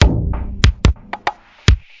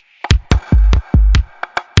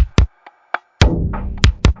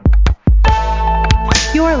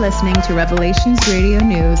listening to Revelations Radio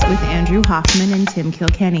News with Andrew Hoffman and Tim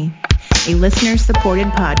Kilkenny, a listener-supported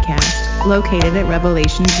podcast located at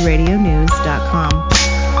revelationsradionews.com.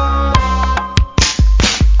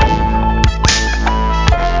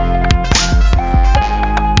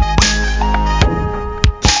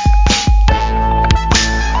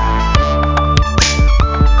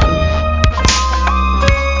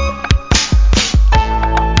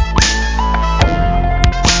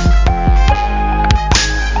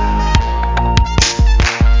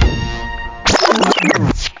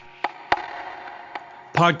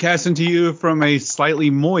 Podcasting to you from a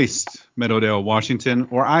slightly moist Meadowdale, Washington,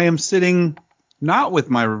 where I am sitting not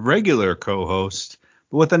with my regular co-host,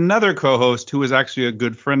 but with another co-host who is actually a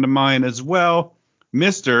good friend of mine as well,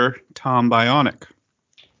 Mr. Tom Bionic.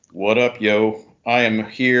 What up, yo? I am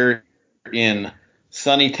here in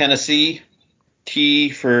sunny Tennessee.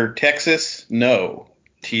 T for Texas? No.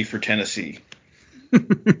 T for Tennessee.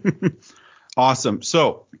 Awesome.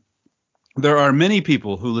 So there are many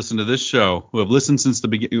people who listen to this show who have listened since the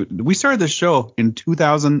beginning. We started this show in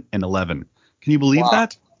 2011. Can you believe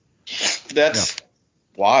that? That's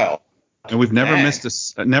wild. And we've never missed a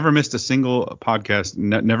single podcast.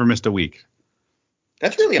 Never missed a week.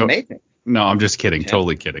 That's really amazing. No, I'm just kidding.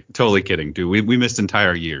 Totally kidding, dude. We missed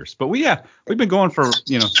entire years, but we've been going for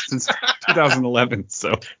since 2011.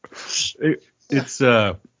 So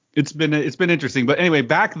it's been interesting. But anyway,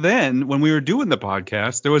 back then when we were doing the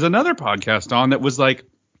podcast, there was another podcast on that was like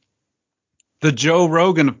the Joe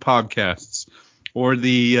Rogan of podcasts, or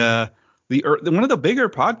the one of the bigger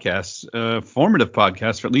podcasts, formative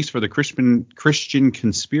podcasts, at least for the Christian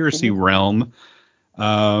conspiracy realm,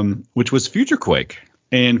 which was Future Quake.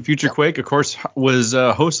 And Future Quake, of course, was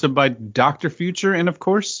hosted by Dr. Future, and of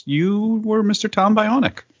course, you were Mr. Tom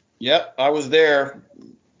Bionic. Yep, I was there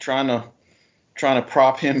trying to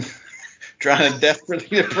prop him, trying to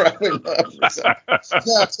desperately prop him up.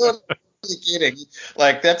 No, totally kidding.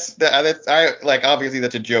 Like that's obviously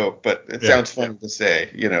that's a joke, but it sounds funny to say,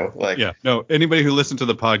 No, anybody who listened to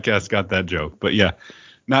the podcast got that joke, but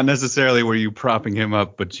not necessarily were you propping him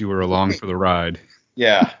up, but you were along for the ride.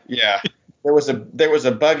 Yeah. There was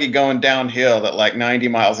a buggy going downhill at like 90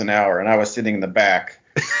 miles an hour, and I was sitting in the back.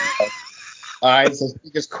 Eyes as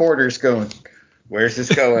big as quarters, going, "Where's this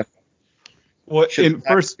going?" Well,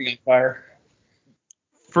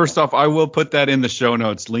 first off, I will put that in the show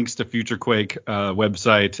notes. Links to Future Quake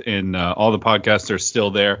website, and all the podcasts are still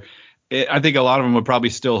there. I think a lot of them would probably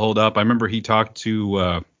still hold up. I remember he talked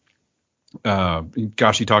to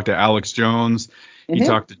Alex Jones. He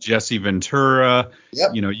talked to Jesse Ventura.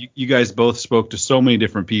 Yep. You guys both spoke to so many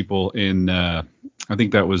different people, and I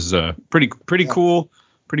think that was pretty cool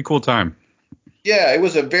time. Yeah,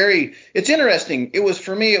 it's interesting.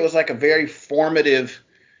 For me, it was like a very formative,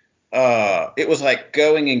 it was like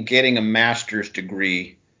going and getting a master's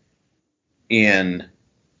degree in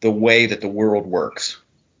the way that the world works,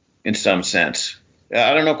 in some sense.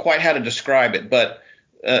 I don't know quite how to describe it, but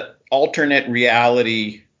alternate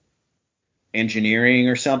reality engineering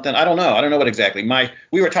or something. I don't know what exactly.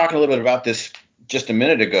 We were talking a little bit about this just a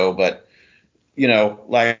minute ago, but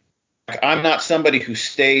I'm not somebody who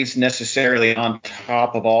stays necessarily on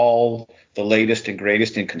top of all the latest and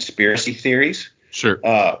greatest in conspiracy theories. Sure.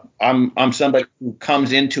 I'm somebody who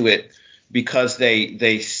comes into it because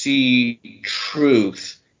they see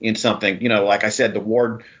truth in something. Like I said, the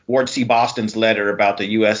Ward C. Boston's letter about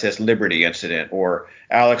the USS Liberty incident, or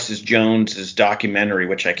Alex Jones's documentary,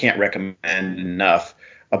 which I can't recommend enough,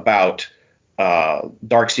 about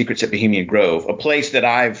Dark Secrets at Bohemian Grove, a place that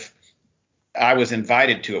I was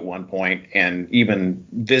invited to at one point and even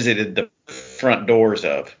visited the front doors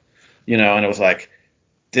of, and it was like,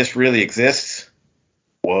 this really exists.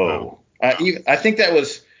 Whoa. I think that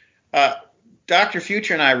was Dr.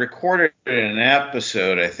 Future and I recorded an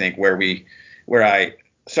episode, I think, so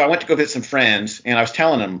I went to go visit some friends, and I was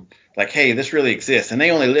telling them, like, hey, this really exists. And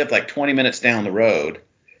they only lived like 20 minutes down the road.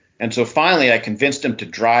 And so finally I convinced them to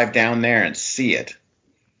drive down there and see it.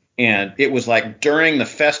 And it was like during the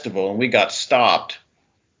festival, and we got stopped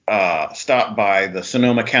by the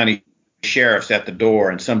Sonoma County sheriffs at the door,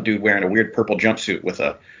 and some dude wearing a weird purple jumpsuit with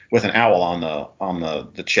an owl on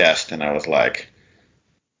the chest. And I was like,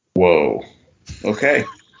 whoa, okay.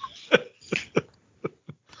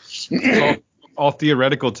 all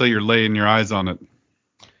theoretical till you're laying your eyes on it.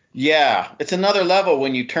 Yeah, it's another level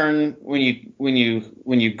when you drive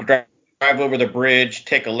over the bridge,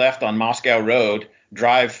 take a left on Moscow Road,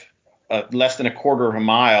 drive less than a quarter of a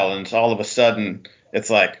mile, and it's all of a sudden it's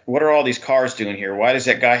like, what are all these cars doing here? Why does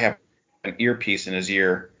that guy have an earpiece in his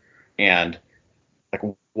ear? And like,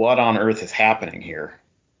 what on earth is happening here?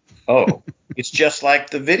 Oh, It's just like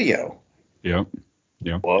the video. Yep.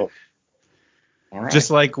 Yep. Whoa. All right.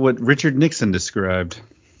 Just like what Richard Nixon described.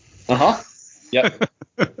 Uh-huh. Yep.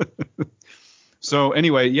 So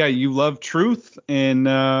anyway, yeah, you love truth, and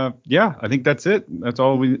yeah, I think that's it. That's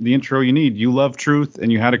all the intro you need. You love truth,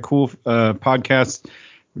 and you had a cool podcast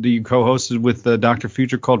that you co-hosted with Dr.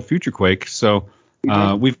 Future called Future Quake. So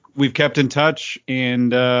we've kept in touch,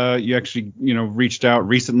 and you actually reached out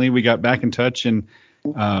recently. We got back in touch, and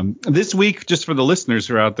this week, just for the listeners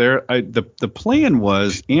who are out there, the plan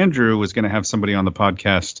was Andrew was going to have somebody on the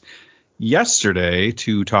podcast yesterday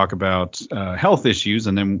to talk about health issues,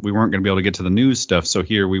 and then we weren't going to be able to get to the news stuff. So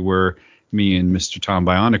here we were, me and Mr. Tom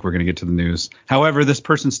Bionic, we're going to get to the news. However, this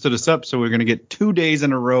person stood us up, so we're going to get 2 days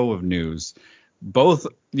in a row of news. Both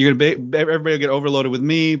everybody will get overloaded with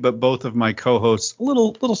me, but both of my co-hosts a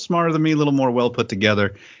little smarter than me, a little more well put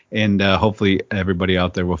together, and hopefully everybody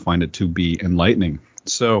out there will find it to be enlightening.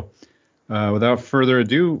 So without further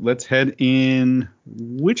ado, let's head in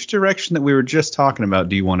which direction that we were just talking about.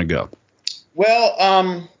 Do you want to go?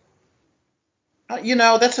 Well,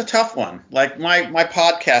 that's a tough one. Like my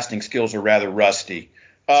podcasting skills are rather rusty.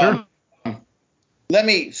 Sure.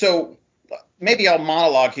 So maybe I'll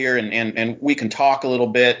monologue here and we can talk a little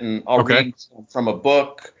bit, and I'll read from a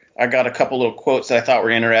book. I got a couple little quotes that I thought were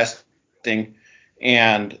interesting,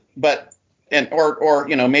 or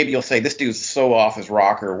maybe you'll say this dude's so off his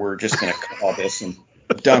rocker, we're just going to call this and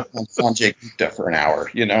dunk on Sanjay Gupta for an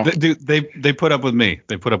hour, Dude, they put up with me.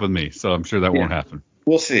 So I'm sure that won't happen.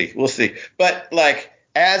 We'll see. But like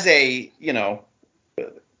as a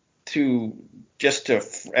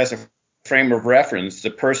as a frame of reference,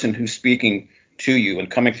 the person who's speaking to you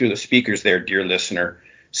and coming through the speakers there, dear listener,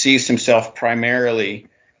 sees himself primarily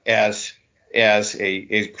as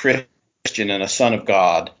a Christian and a son of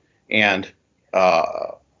God, and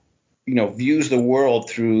views the world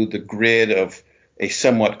through the grid of a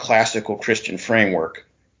somewhat classical Christian framework,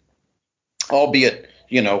 albeit,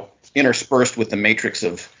 interspersed with the matrix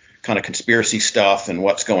of kind of conspiracy stuff and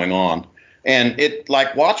what's going on. And it,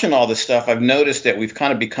 like watching all this stuff, I've noticed that we've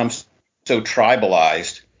kind of become so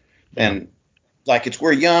tribalized, and like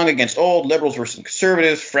we're young against old, liberals versus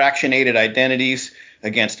conservatives, fractionated identities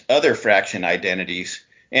against other fraction identities.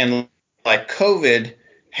 And like COVID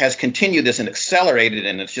has continued this and accelerated,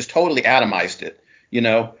 and it's just totally atomized it.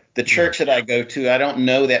 The church that I go to, I don't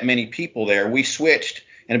know that many people there. We switched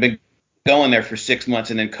and have been going there for 6 months,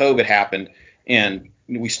 and then COVID happened, and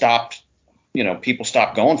we stopped. People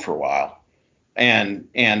stopped going for a while, and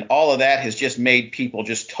all of that has just made people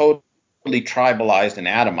just totally tribalized and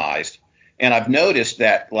atomized. And I've noticed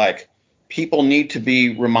that like people need to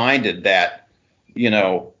be reminded that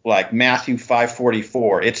like Matthew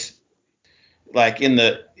 5:44, it's like in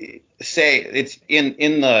the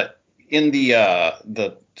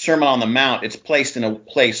Sermon on the Mount, it's placed in a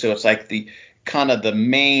place, so it's like the kind of the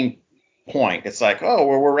main point. It's like,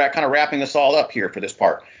 we're kind of wrapping this all up here for this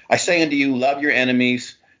part. I say unto you, love your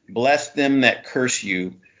enemies, bless them that curse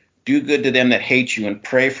you, do good to them that hate you, and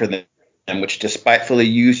pray for them which despitefully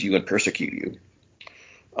use you and persecute you.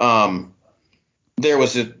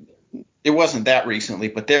 It wasn't that recently,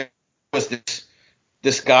 but there was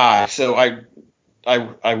this guy. So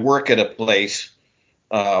I work at a place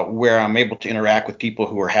where I'm able to interact with people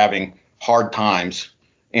who are having hard times,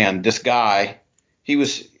 and this guy, he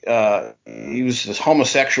was this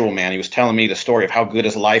homosexual man. He was telling me the story of how good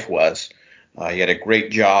his life was. He had a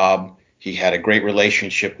great job. He had a great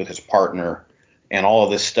relationship with his partner and all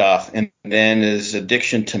of this stuff. And then his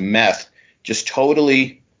addiction to meth just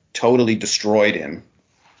totally destroyed him.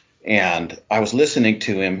 And I was listening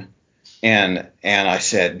to him, and I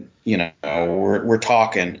said, we're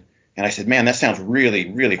talking. And I said, man, that sounds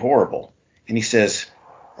really, really horrible. And he says,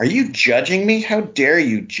 are you judging me? How dare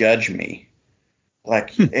you judge me?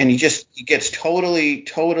 And he gets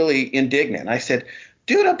totally indignant. I said,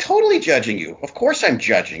 dude, I'm totally judging you. Of course I'm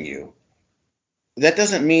judging you. That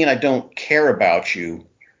doesn't mean I don't care about you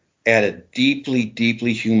at a deeply,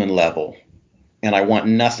 deeply human level. And I want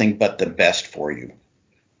nothing but the best for you.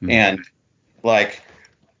 Mm. And like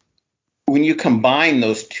when you combine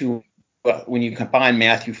those two, when you combine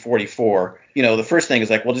Matthew 44, the first thing is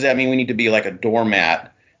like, well, does that mean we need to be like a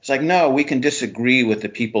doormat? It's like, no, we can disagree with the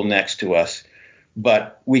people next to us,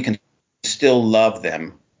 but we can still love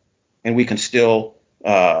them, and we can still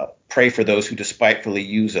pray for those who despitefully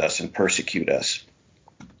use us and persecute us.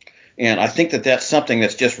 And I think that that's something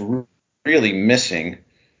that's just really missing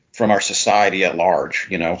from our society at large,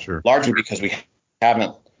 Sure. Largely because we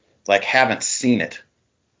haven't seen it,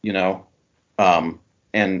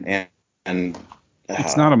 and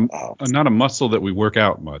it's not a muscle that we work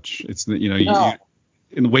out much. It's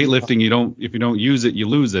in weightlifting, if you don't use it, you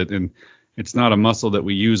lose it, and it's not a muscle that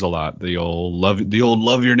we use a lot. The old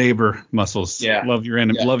love your neighbor muscles. Yeah. Love your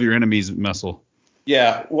enemy's muscle.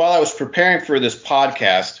 Yeah. While I was preparing for this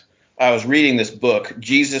podcast, I was reading this book,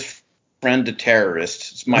 Jesus, Friend to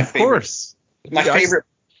Terrorists. It's my favorite. Of course.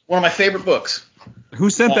 One of my favorite books. Who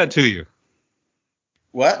sent that to you?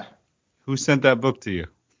 What? Who sent that book to you?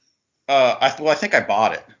 I think I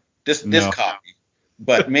bought it. This copy.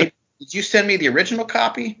 But maybe did you send me the original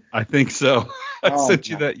copy? I think so. I sent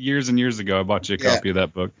you that years and years ago. I bought you a copy of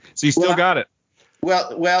that book. So you still got it.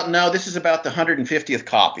 Well, no, this is about the 150th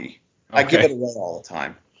copy. Okay. I give it away all the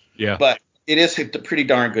time. Yeah. But it is a pretty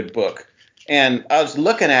darn good book. And I was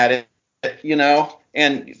looking at it,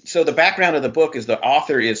 and so the background of the book is the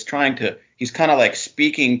author is he's kind of like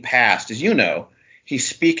speaking past, as you know, he's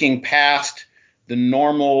speaking past the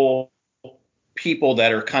normal people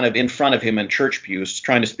that are kind of in front of him in church pews,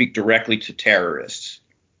 trying to speak directly to terrorists.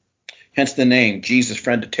 Hence the name, Jesus,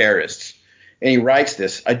 Friend to Terrorists. And he writes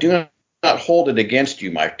this: I do not hold it against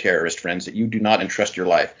you, my terrorist friends, that you do not entrust your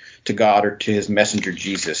life to God or to his messenger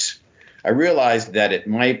Jesus. I realize that it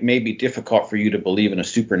may be difficult for you to believe in a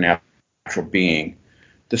supernatural being.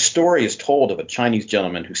 The story is told of a Chinese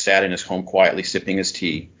gentleman who sat in his home quietly sipping his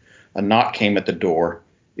tea. A knock came at the door.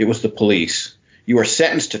 It was the police. You are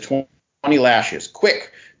sentenced to 20 lashes.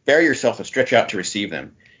 Quick, bare yourself and stretch out to receive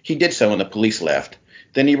them. He did so, and the police left.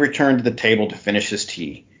 Then he returned to the table to finish his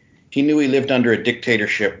tea. He knew he lived under a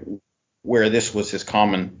dictatorship where this was a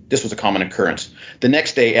common occurrence. The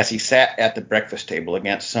next day, as he sat at the breakfast table,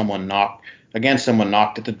 again someone knocked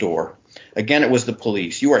at the door. Again, it was the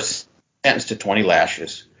police. You are sentenced to 20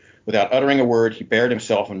 lashes. Without uttering a word, he bared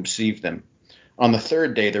himself and received them. On the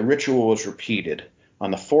third day, the ritual was repeated.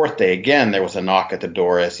 On the fourth day, again, there was a knock at the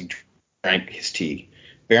door as he drank his tea.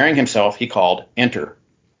 Baring himself, he called, "Enter."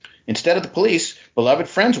 Instead of the police, beloved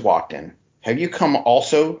friends walked in. Have you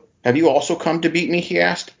also come to beat me?" he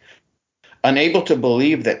asked. Unable to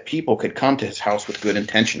believe that people could come to his house with good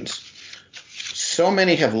intentions. So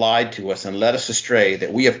many have lied to us and led us astray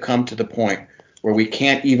that we have come to the point where we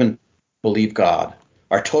can't even believe God.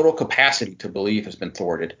 Our total capacity to believe has been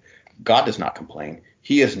thwarted. God does not complain.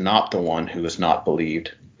 He is not the one who has not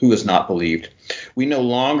believed. We no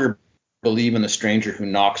longer believe in the stranger who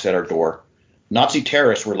knocks at our door. Nazi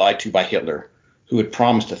terrorists were lied to by Hitler, who had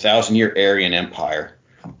promised a 1,000-year Aryan empire.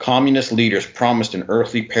 Communist leaders promised an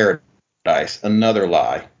earthly paradise, another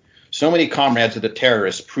lie. So many comrades of the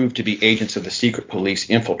terrorists proved to be agents of the secret police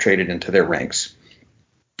infiltrated into their ranks.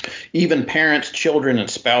 Even parents, children, and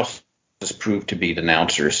spouses proved to be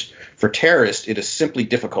denouncers. For terrorists, it is simply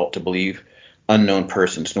difficult to believe unknown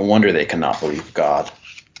persons. No wonder they cannot believe God.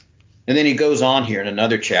 And then he goes on here in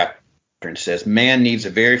another chapter and says, man needs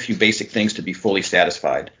a very few basic things to be fully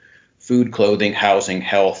satisfied: food, clothing, housing,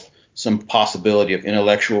 health, some possibility of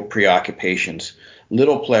intellectual preoccupations,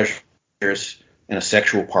 little pleasures, and a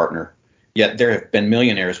sexual partner. Yet there have been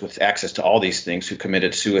millionaires with access to all these things who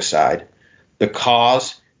committed suicide. The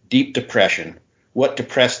cause, deep depression. What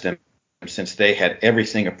depressed them, since they had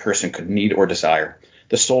everything a person could need or desire?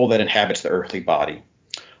 The soul that inhabits the earthly body.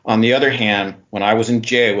 On the other hand, when I was in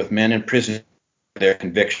jail with men in prison for their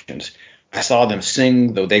convictions, I saw them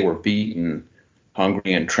sing though they were beaten,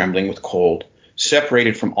 hungry and trembling with cold,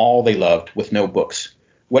 separated from all they loved, with no books.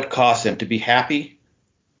 What caused them to be happy?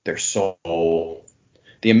 Their soul.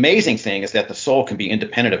 The amazing thing is that the soul can be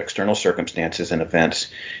independent of external circumstances and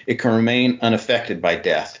events. It can remain unaffected by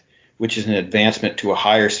death, which is an advancement to a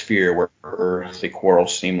higher sphere where earthly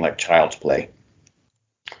quarrels seem like child's play.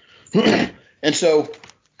 And so,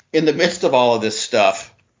 in the midst of all of this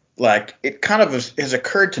stuff, like, it kind of has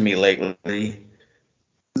occurred to me lately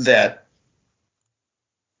that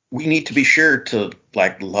we need to be sure to,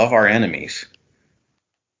 like, love our enemies,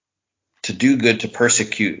 to do good, to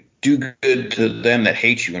persecute, do good to them that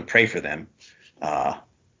hate you, and pray for them.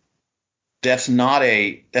 That's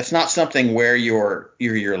not something where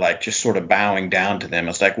you're like just sort of bowing down to them.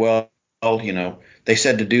 It's like, well, they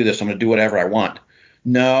said to do this, I'm going to do whatever I want.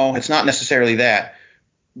 No, it's not necessarily that,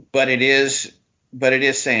 but it is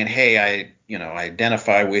saying, hey, I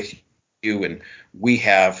identify with you, and we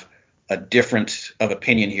have a difference of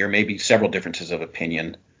opinion here, maybe several differences of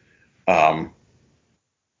opinion,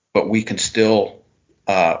 but we can still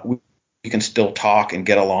talk and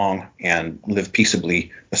get along and live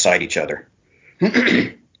peaceably beside each other.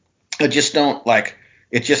 I just don't like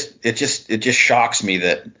it. It just shocks me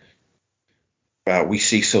that we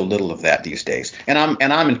see so little of that these days, and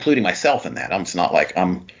I'm including myself in that. It's not like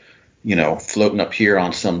I'm floating up here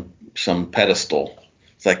on some pedestal.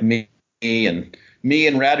 It's like me and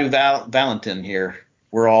Radu Valentin here,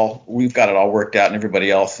 we've got it all worked out and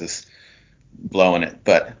everybody else is blowing it.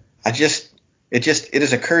 But it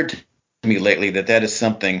has occurred to me lately that is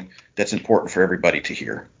something that's important for everybody to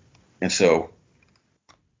hear. And so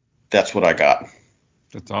that's what I got.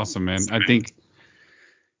 That's awesome, man. I think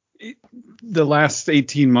the last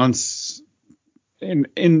 18 months,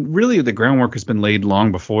 and really the groundwork has been laid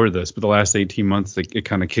long before this, but the last 18 months, it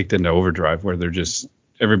kind of kicked into overdrive where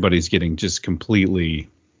everybody's getting just completely,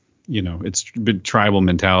 it's been tribal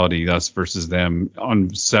mentality, us versus them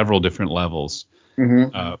on several different levels.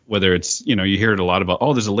 Mm-hmm. Whether it's, you hear it a lot about,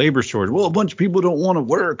 there's a labor shortage. Well, a bunch of people don't want to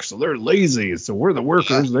work, so they're lazy. So we're the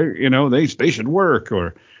workers. They should work.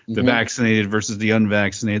 Or the vaccinated versus the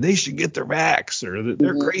unvaccinated. They should get their vax, or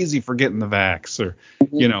they're crazy for getting the vax. Or,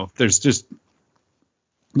 there's just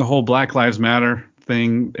the whole Black Lives Matter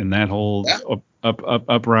thing and that whole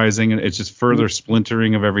uprising. And it's just further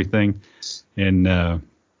splintering of everything. And,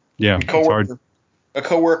 it's hard. A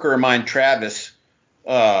coworker of mine, Travis,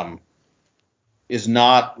 was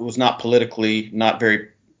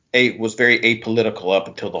very apolitical up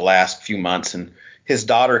until the last few months, and his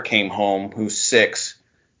daughter came home who's 6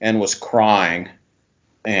 and was crying,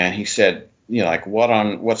 and he said,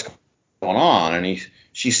 what's going on? And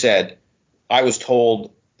she said, I was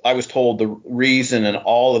told the reason and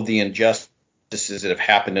all of the injustices that have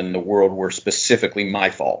happened in the world were specifically my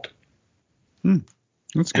fault.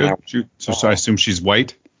 That's good. So I assume she's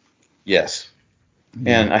white? Yes.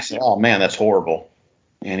 And I said, oh, man, that's horrible.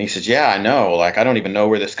 And he says, yeah, I know. Like, I don't even know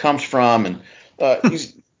where this comes from. And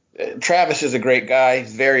Travis is a great guy.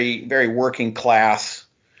 He's very, very working class,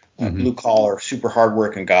 blue collar, super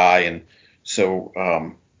hardworking guy. And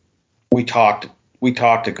so we talked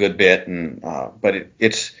a good bit. And but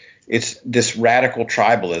it's this radical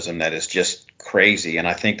tribalism that is just crazy. And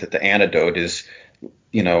I think that the antidote is,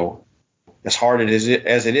 as hard as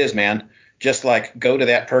it is, man, just like go to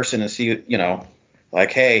that person and see,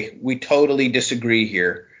 like, hey, we totally disagree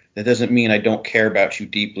here. That doesn't mean I don't care about you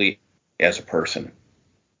deeply as a person.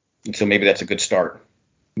 And so maybe that's a good start.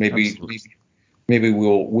 Maybe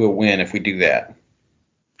we'll win if we do that.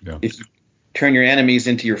 Yeah. If you turn your enemies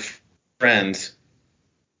into your friends,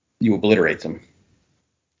 you obliterate them.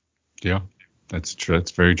 Yeah, that's true.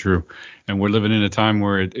 That's very true. And we're living in a time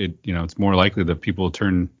where it's more likely that people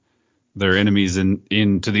turn their enemies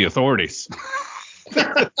into the authorities.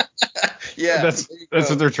 Yeah, that's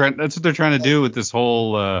what they're trying. That's what they're trying to do with this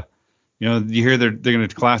whole. You hear they're going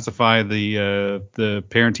to classify the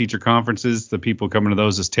parent teacher conferences, the people coming to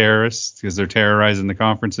those as terrorists because they're terrorizing the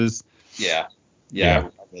conferences. Yeah. I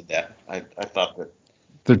read that. I thought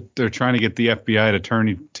that they're trying to get the FBI to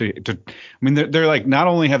turn to. I mean, they're like, not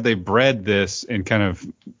only have they bred this and kind of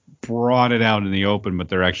brought it out in the open, but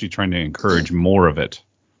they're actually trying to encourage more of it.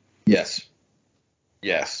 Yes.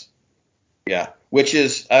 Yeah. Which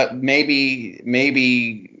is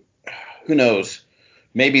maybe who knows?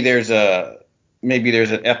 Maybe there's an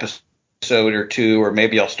episode or two, or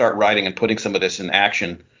maybe I'll start writing and putting some of this in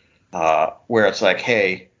action, where it's like,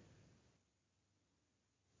 hey,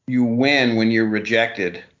 you win when you're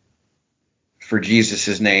rejected for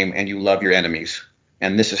Jesus' name and you love your enemies,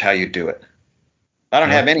 and this is how you do it. I don't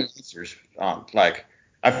have any answers. I've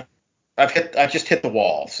just hit the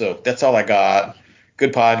wall, so that's all I got.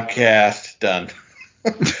 Good podcast, done.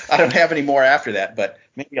 I don't have any more after that, but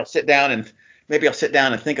maybe I'll sit down and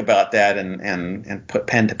think about that and put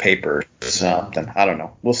pen to paper or something. I don't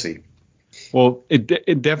know. We'll see. Well, it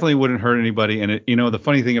definitely wouldn't hurt anybody, and the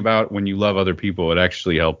funny thing about when you love other people, it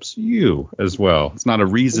actually helps you as well. It's not a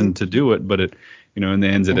reason to do it, but it, in the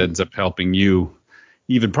end, it ends up helping you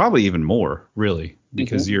probably even more, really,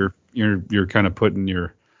 because you're kind of putting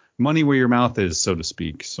your money where your mouth is, so to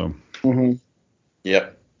speak. So.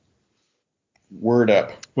 Yep. Word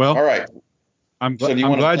up. Well, all right. I'm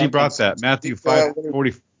glad you brought that. Matthew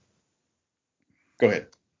 5:40. Go ahead.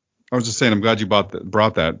 I was just saying, I'm glad you brought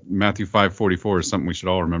that. Matthew 5:44 is something we should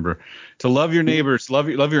all remember. To love your neighbors, love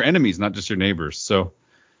your enemies, not just your neighbors. So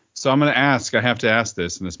I'm going to ask. I have to ask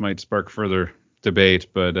this, and this might spark further debate,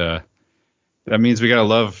 but that means we got to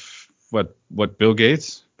love what Bill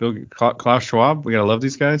Gates, Klaus Schwab. We got to love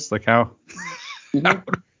these guys. Like how do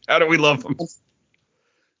we love them?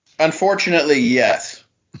 Unfortunately, yes.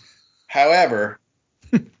 However,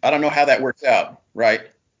 I don't know how that works out, right?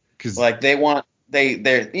 Because they're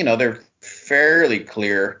fairly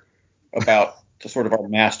clear about the sort of our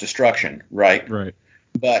mass destruction, right? Right.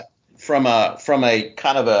 But from a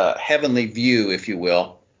kind of a heavenly view, if you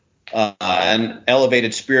will, an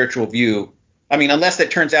elevated spiritual view. I mean, unless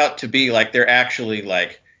it turns out to be like they're actually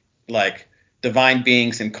like divine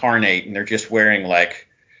beings incarnate, and they're just wearing like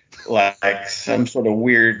some sort of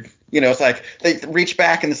weird It's like they reach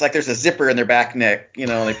back and it's like there's a zipper in their back neck. They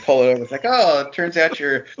pull it over. It's like, oh, it turns out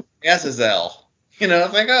you're Azazel.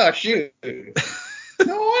 It's like, oh, shoot.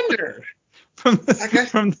 No wonder. From the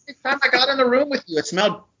time I got in the room with you, it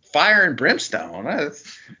smelled fire and brimstone.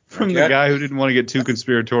 From the guy who didn't want to get too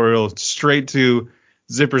conspiratorial, straight to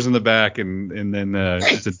zippers in the back, and then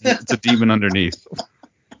it's a demon underneath.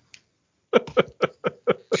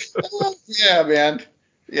 Yeah, man.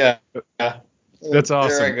 Yeah. That's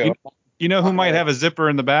awesome. There I go. You know who might have a zipper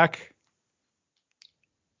in the back?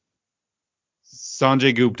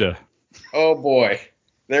 Sanjay Gupta. Oh boy.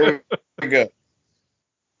 There we go.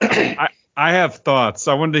 I have thoughts.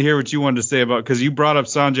 I wanted to hear what you wanted to say about, because you brought up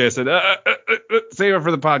Sanjay. I said, save it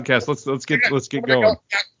for the podcast. Let's get going.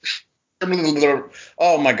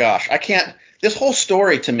 Oh my gosh, I can't. This whole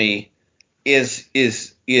story to me is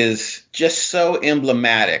just so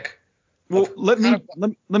emblematic. Well, let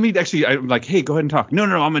me actually. I'm like, hey, go ahead and talk. No, I'm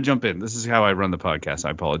gonna jump in. This is how I run the podcast.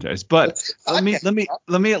 I apologize, but let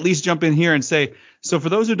me at least jump in here and say. So for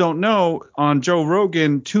those who don't know, on Joe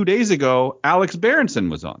Rogan 2 days ago, Alex Berenson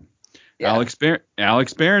was on. Yeah.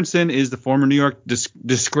 Alex Berenson is the former New York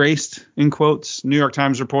disgraced, in quotes, New York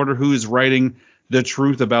Times reporter who is writing the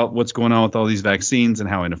truth about what's going on with all these vaccines and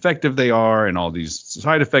how ineffective they are and all these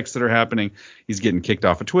side effects that are happening. He's getting kicked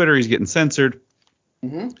off of Twitter. He's getting censored.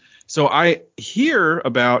 Mm-hmm. So I hear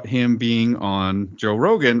about him being on Joe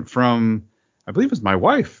Rogan from, I believe it was my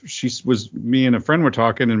wife. Me and a friend were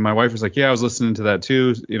talking, and my wife was like, yeah, I was listening to that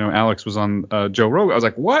too. Alex was on Joe Rogan. I was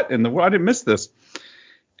like, what? And I didn't miss this.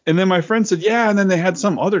 And then my friend said, yeah, and then they had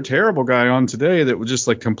some other terrible guy on today that was just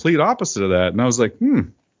like complete opposite of that. And I was like,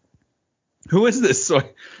 who is this? So I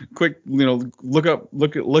quick, look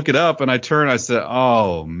it up. And I said,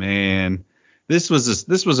 oh man, this was a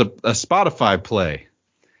Spotify play.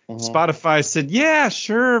 Mm-hmm. Spotify said, yeah,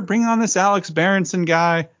 sure, bring on this Alex Berenson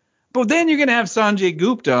guy. But then you're going to have Sanjay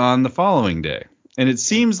Gupta on the following day. And it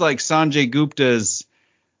seems like Sanjay Gupta's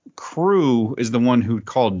crew is the one who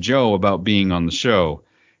called Joe about being on the show.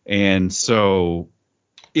 And so,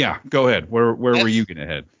 yeah, go ahead. Where were you going to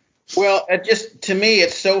head? Well, to me,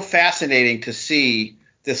 it's so fascinating to see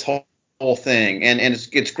this whole thing. And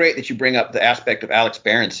it's great that you bring up the aspect of Alex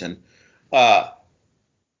Berenson.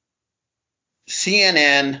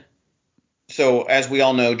 CNN, so as we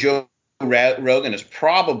all know, Joe Rogan is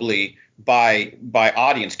probably, by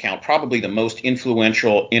audience count, probably the most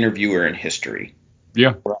influential interviewer in history.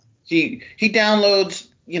 Yeah. He downloads,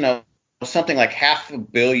 something like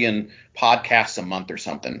 500 million podcasts a month or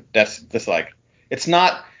something. That's like, it's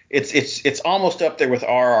not, it's almost up there with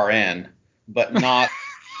RRN, but not,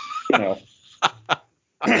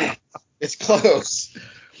 it's close.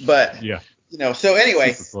 But yeah, so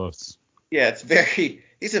anyway, super close. Yeah,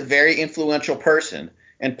 he's a very influential person.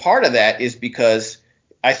 And part of that is because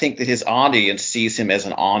I think that his audience sees him as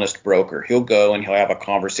an honest broker. He'll go and he'll have a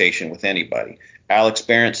conversation with anybody. Alex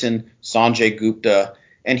Berenson, Sanjay Gupta,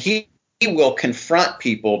 and he will confront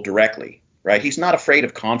people directly, right? He's not afraid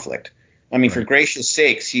of conflict. I mean, right. For gracious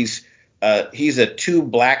sakes, he's a 3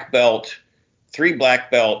 black belt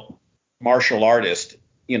martial artist.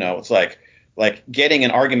 It's like getting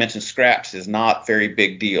in arguments and scraps is not very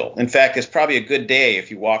big deal. In fact, it's probably a good day if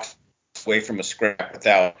he walks away from a scrap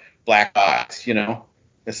without black eyes,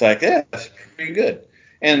 It's like, yeah, that's pretty good.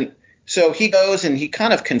 And so he goes and he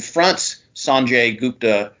kind of confronts Sanjay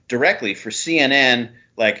Gupta directly for CNN,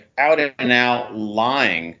 like out and out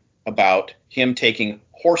lying about him taking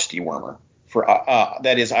horse dewormer for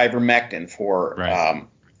that is ivermectin for right.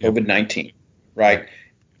 COVID-19, right?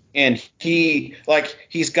 And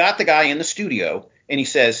he's got the guy in the studio and he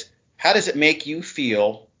says, how does it make you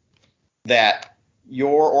feel that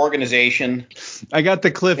your organization? I got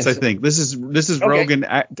the clips. I think this is okay. Rogan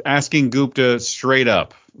asking Gupta straight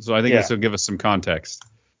up. So I think this will give us some context.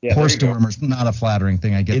 Yeah, horse dewormer's not a flattering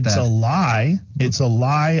thing. I get that. It's a lie. It's a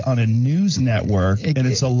lie on a news network, and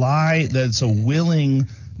it's a lie that's a willing.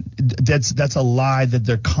 That's a lie that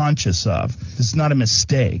they're conscious of. It's not a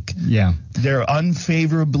mistake. Yeah. They're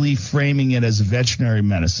unfavorably framing it as veterinary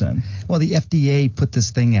medicine. Well, the FDA put this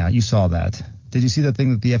thing out. You saw that. Did you see that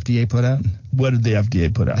thing that the FDA put out? What did the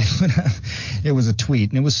FDA put out? It was a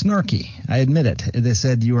tweet, and it was snarky. I admit it. They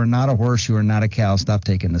said, you are not a horse, you are not a cow, stop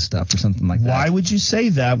taking this stuff, or something like that. Why would you say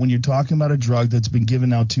that when you're talking about a drug that's been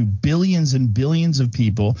given out to billions and billions of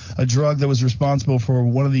people, a drug that was responsible for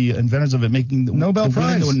one of the inventors of it making the Nobel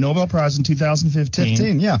Prize in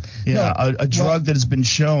 2015? Yeah. Yeah, no, a drug that has been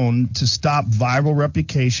shown to stop viral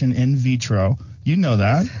replication in vitro. You know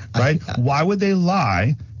that, right? Why would they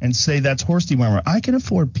lie and say that's horse dewormer? I can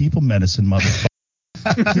afford people medicine, motherfucker.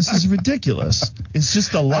 This is ridiculous. It's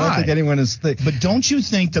just a lie. I don't think anyone is. But don't you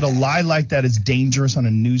think that a lie like that is dangerous on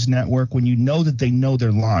a news network when you know that they know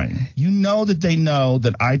they're lying? You know that they know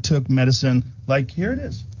that I took medicine. Like, here it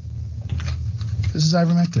is. This is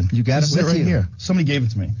ivermectin. You got this it with right you. Here. Somebody gave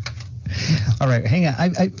it to me. All right, hang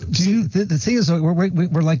on. The thing is,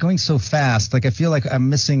 we're like going so fast. Like I feel like I'm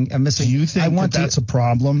missing. Do you think that's a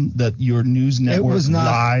problem that your news network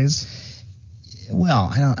lies?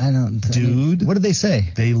 Well, I don't. Dude. What did they say?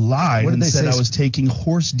 They lied and said say? I was taking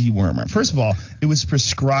horse dewormer. First of all, it was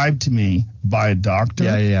prescribed to me by a doctor.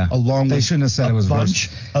 Yeah. Along they with shouldn't have said a it was bunch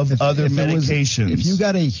of other medications. If you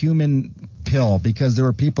got a human pill, because there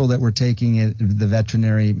were people that were taking it, the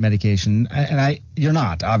veterinary medication, you're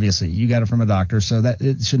not, obviously. You got it from a doctor, so that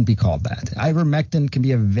it shouldn't be called that. Ivermectin can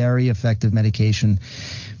be a very effective medication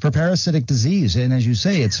for parasitic disease, and as you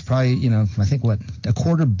say, it's probably, I think what,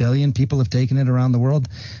 250 million people have taken it around the world.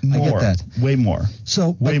 More, I get that. Way more.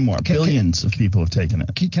 So way more. Billions of people have taken it.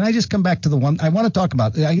 Can I just come back to the one I want to talk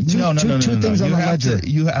about? Two things on the ledger.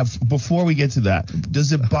 You have, before we get to that,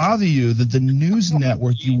 does it bother you that the news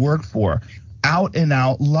network you work for out and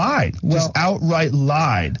out lied, just outright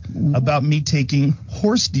lied about me taking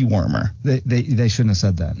horse dewormer? They shouldn't have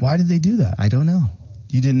said that. Why did they do that? I don't know.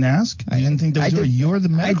 You didn't ask? You didn't think that was you're the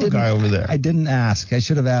medical guy over there. I didn't ask. I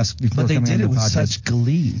should have asked before coming on the podcast. But they did it with such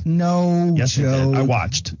glee. No, yes, Joe. I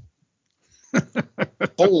watched.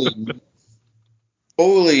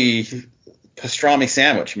 Holy pastrami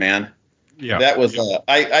sandwich, man. Yeah. That was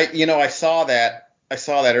I saw that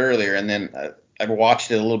earlier, and then I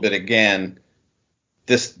watched it a little bit again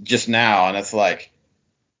this just now, and it's like,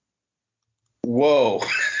 whoa.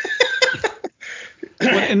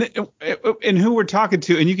 And who we're talking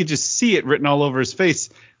to, and you could just see it written all over his face.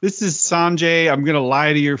 This is Sanjay, I'm going to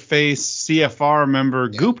lie to your face, CFR member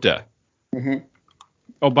Gupta. Mm-hmm.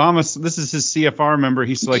 Obama, this is his CFR member.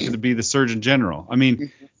 He's selected to be the Surgeon General. I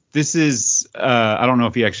mean, this is, I don't know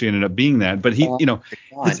if he actually ended up being that, but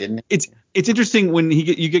it's interesting when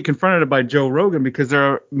you get confronted by Joe Rogan, because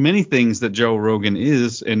there are many things that Joe Rogan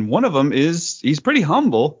is, and one of them is he's pretty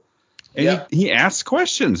humble. And he asks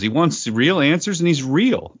questions. He wants real answers, and he's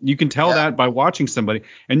real. You can tell that by watching somebody.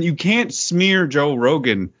 And you can't smear Joe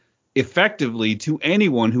Rogan effectively to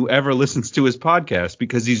anyone who ever listens to his podcast,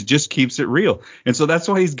 because he just keeps it real. And so that's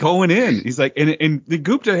why he's going in. He's like, and the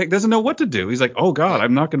Gupta doesn't know what to do. He's like, oh God,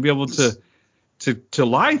 I'm not going to be able to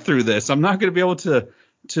lie through this. I'm not going to be able to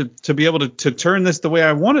be able to turn this the way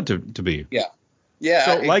I want it to be. Yeah. Yeah.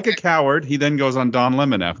 So like a coward, he then goes on Don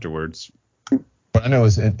Lemon afterwards. But I know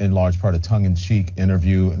it's in large part a tongue-in-cheek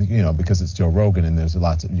interview, because it's Joe Rogan and there's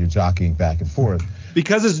lots of you're jockeying back and forth.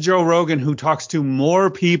 Because it's Joe Rogan, who talks to more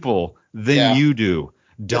people than you do.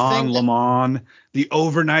 Don Lemon, the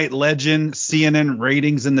overnight legend, CNN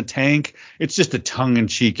ratings in the tank. It's just a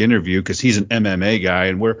tongue-in-cheek interview because he's an MMA guy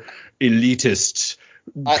and we're elitist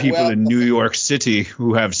people in New York City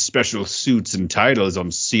who have special suits and titles on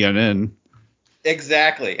CNN.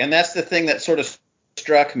 Exactly. And that's the thing that sort of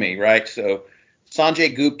struck me, right? So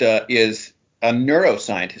Sanjay Gupta is a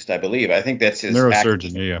neuroscientist, I believe. I think that's his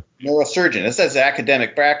neurosurgeon. Neurosurgeon. That's his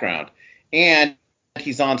academic background, and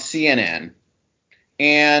he's on CNN,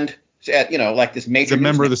 and like this major. He's a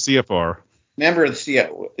member of the CFR. Member of the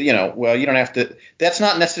CFR. Well, you don't have to. That's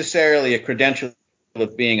not necessarily a credential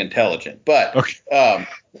of being intelligent, but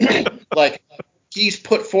like he's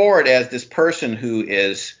put forward as this person who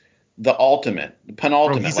is the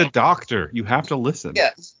penultimate. He's a doctor. You have to listen. Yeah.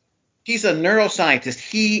 He's a neuroscientist.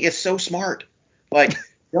 He is so smart. Just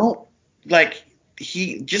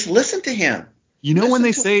listen to him. When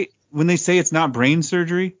they say it's not brain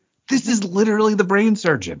surgery, this is literally the brain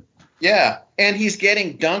surgeon. Yeah. And he's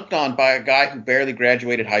getting dunked on by a guy who barely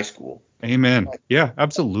graduated high school. Amen. Yeah,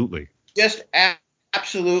 absolutely. Just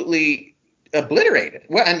absolutely obliterated.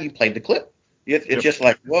 Well, and you played the clip. It's just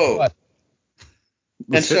like, whoa.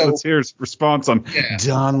 Let's hear his response on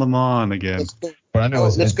Don Lemon again. But I know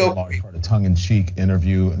it's in large part a tongue-in-cheek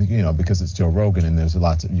interview, because it's Joe Rogan and there's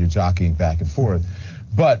lots of you're jockeying back and forth.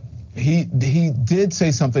 But he did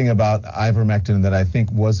say something about ivermectin that I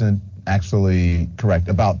think wasn't actually correct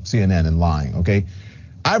about CNN and lying. Okay,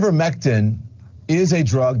 ivermectin is a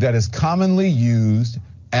drug that is commonly used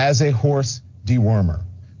as a horse dewormer.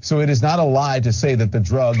 So it is not a lie to say that the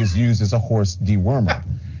drug is used as a horse dewormer.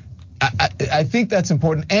 I think that's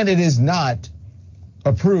important, and it is not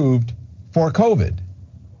approved for COVID.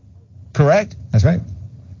 Correct? That's right.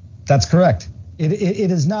 That's correct. It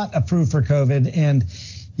is not approved for COVID, and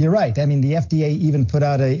You're right. I mean, the FDA even put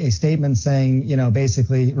out a statement saying,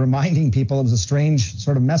 basically reminding people, it was a strange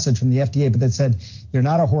sort of message from the FDA, but that said, you're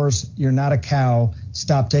not a horse, you're not a cow,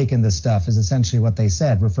 stop taking this stuff, is essentially what they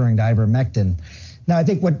said, referring to ivermectin. Now, I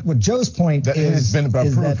think what Joe's point is... It's been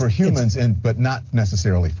approved for humans, but not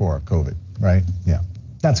necessarily for COVID, right? Yeah.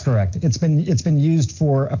 That's correct. It's been used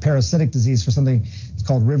for a parasitic disease, for something it's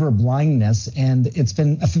called river blindness, and it's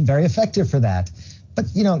been very effective for that. But,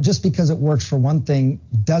 just because it works for one thing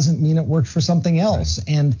doesn't mean it works for something else.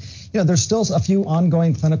 Right. And, there's still a few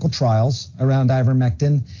ongoing clinical trials around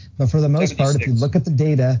ivermectin, but for the most part, if you look at the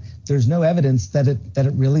data, there's no evidence that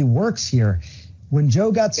it really works here. When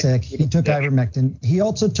Joe got sick, he took ivermectin. He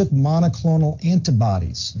also took monoclonal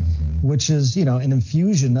antibodies, which is, an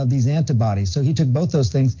infusion of these antibodies. So he took both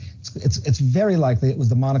those things. It's very likely it was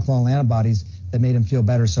the monoclonal antibodies that made him feel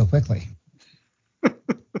better so quickly.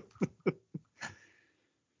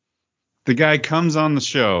 The guy comes on the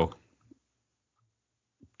show,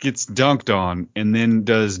 gets dunked on, and then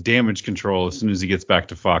does damage control as soon as he gets back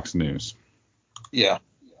to Fox News. Yeah,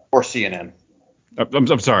 or CNN.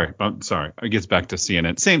 I'm sorry. It gets back to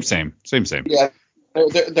CNN. Same. Yeah,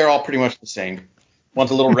 they're all pretty much the same.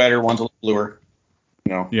 One's a little redder, one's a little bluer.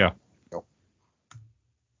 Yeah.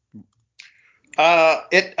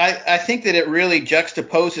 I think that it really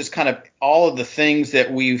juxtaposes kind of all of the things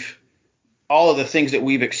that we've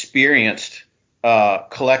experienced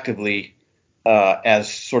collectively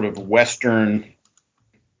as sort of Westerners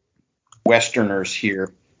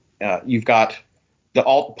here. You've got the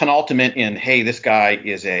penultimate in, hey, this guy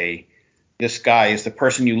is the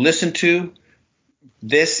person you listen to.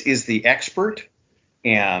 This is the expert,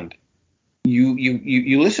 and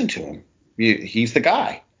you listen to him. He's the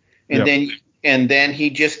guy, and then he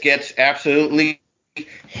just gets absolutely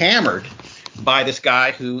hammered by this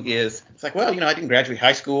guy who is. It's like, well, I didn't graduate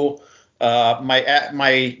high school.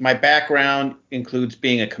 My background includes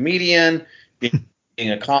being a comedian,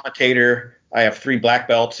 being a commentator. I have 3 black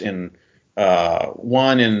belts in.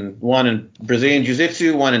 One in Brazilian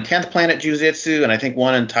Jiu-Jitsu, one in 10th Planet Jiu-Jitsu, and I think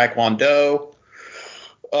one in Taekwondo.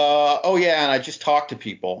 And I just talk to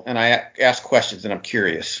people, and I ask questions, and I'm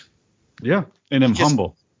curious. Yeah, and I'm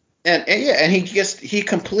humble. And he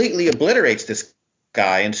completely obliterates this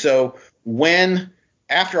guy. And so when,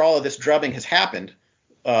 after all of this drubbing has happened,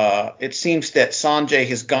 it seems that Sanjay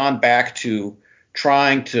has gone back to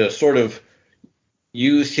trying to sort of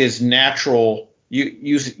use his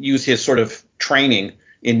use his sort of training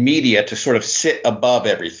in media to sort of sit above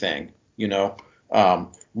everything,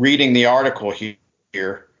 reading the article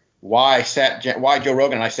here, why Joe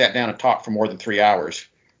Rogan and I sat down and talked for more than 3 hours,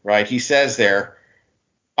 right? He says there,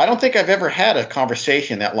 I don't think I've ever had a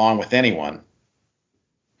conversation that long with anyone.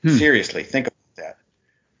 Seriously, think about that.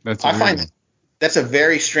 I find that's a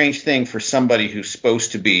very strange thing for somebody who's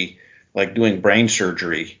supposed to be like doing brain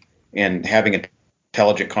surgery and having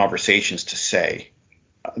intelligent conversations to say.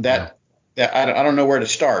 That I don't know where to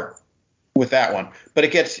start with that one, but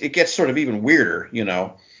it gets sort of even weirder.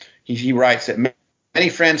 He writes that many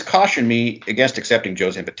friends caution me against accepting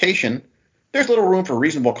Joe's invitation. There's little room for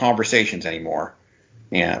reasonable conversations anymore.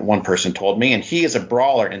 And one person told me, and he is a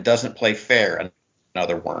brawler and doesn't play fair.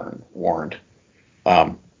 Another warned.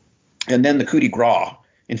 And then the coup de grace.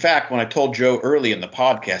 In fact, when I told Joe early in the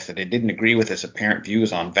podcast that I didn't agree with his apparent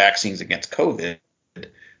views on vaccines against COVID,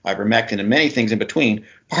 ivermectin, and many things in between,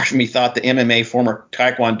 part of me thought the MMA former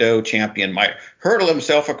Taekwondo champion might hurtle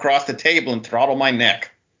himself across the table and throttle my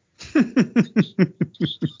neck.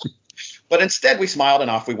 But instead we smiled and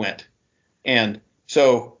off we went. And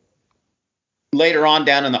so later on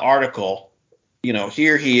down in the article,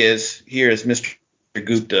 here is Mr.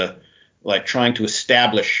 Gupta, like trying to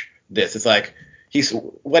establish this. It's like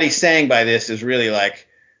what he's saying by this is really like,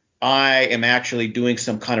 I am actually doing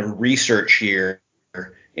some kind of research here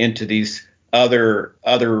into these other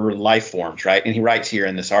life forms, right? And he writes here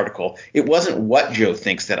in this article, it wasn't what Joe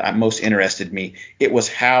thinks that most interested me. It was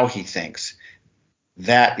how he thinks.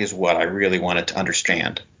 That is what I really wanted to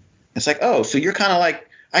understand. It's like, oh, so you're kind of like,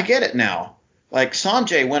 I get it now. Like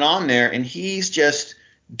Sanjay went on there and he's just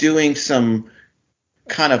doing some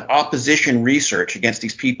kind of opposition research against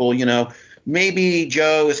these people, maybe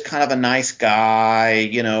Joe is kind of a nice guy,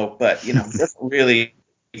 but really,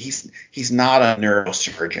 he's not a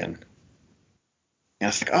neurosurgeon. And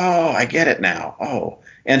it's like, oh, I get it now. Oh,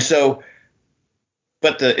 and so,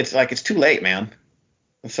 but it's like it's too late, man.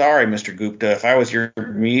 I'm sorry, Mr. Gupta. If I was your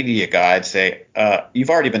media guy, I'd say you've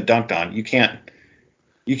already been dunked on. You can't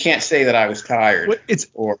you can't say that I was tired.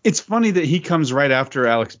 Well, it's funny that he comes right after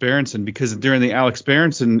Alex Berenson, because during the Alex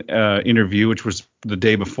Berenson interview, which was the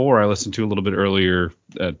day before, I listened to a little bit earlier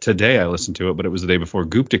today. I listened to it, but it was the day before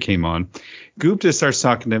Gupta came on. Gupta starts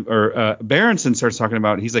talking to, or Berenson starts talking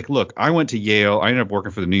about. He's like, "Look, I went to Yale. I ended up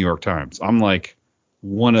working for the New York Times. I'm like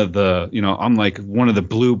one of the, I'm like one of the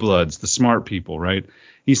blue bloods, the smart people, right?"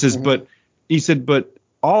 He says, but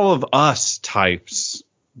all of us types,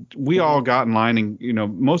 we all got in line,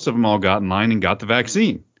 and most of them all got in line and got the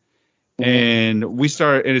vaccine. And and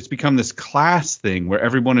it's become this class thing where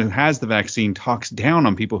everyone who has the vaccine talks down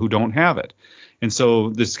on people who don't have it. And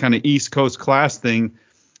so this kind of East Coast class thing,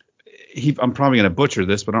 I'm probably going to butcher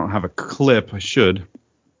this, but I don't have a clip. I should.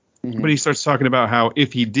 But he starts talking about how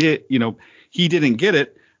if he did, he didn't get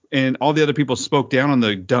it, and all the other people spoke down on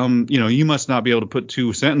the dumb, you must not be able to put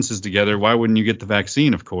two sentences together. Why wouldn't you get the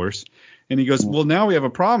vaccine, of course? And he goes, well, now we have a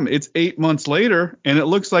problem. It's 8 months later, and it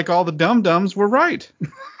looks like all the dum-dums were right.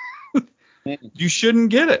 You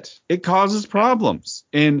shouldn't get it. It causes problems.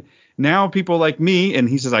 And now people like me, and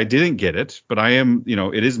he says, I didn't get it, but I am,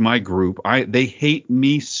 it is my group. They hate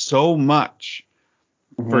me so much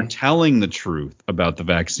for telling the truth about the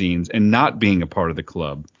vaccines and not being a part of the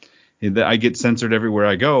club. I get censored everywhere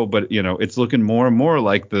I go, but it's looking more and more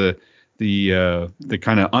like the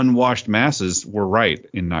kind of unwashed masses were right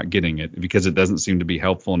in not getting it, because it doesn't seem to be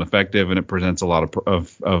helpful and effective, and it presents a lot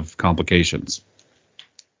of complications.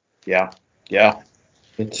 Yeah. I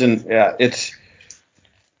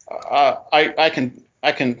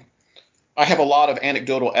have a lot of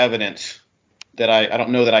anecdotal evidence that I don't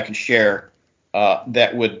know that I can share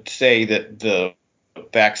that would say that the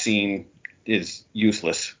vaccine is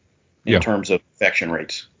useless in terms of infection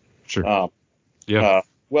rates. Sure.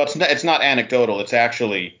 Well, it's not anecdotal. It's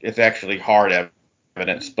actually hard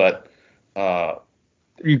evidence, but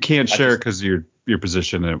you can't share because your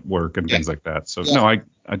position at work and things like that. So no, I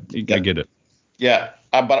get it. Yeah,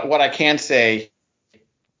 but what I can say,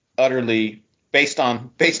 utterly based on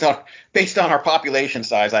our population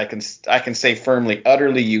size, I can say firmly,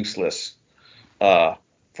 utterly useless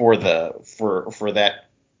for that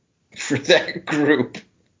group,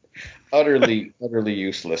 utterly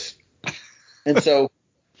useless. And so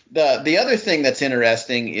the other thing that's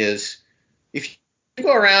interesting is if you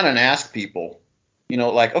go around and ask people,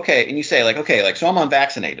 like, okay, and you say like, okay, like, so I'm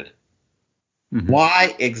unvaccinated.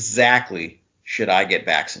 Why exactly should I get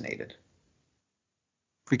vaccinated?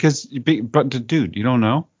 Because, dude, you don't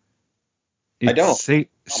know. I don't.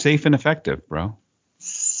 Safe and effective, bro.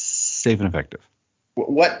 Safe and effective.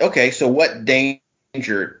 What? Okay, so what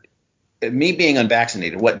danger? Me being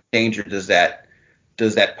unvaccinated, what danger does that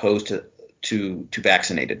pose to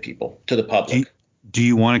vaccinated people, to the public? Do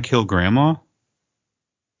you want to kill grandma?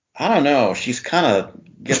 I don't know. She's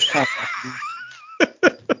gets kind of.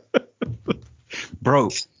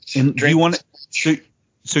 Bro, and do you want to?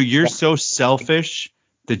 So you're so selfish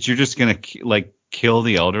that you're just gonna kill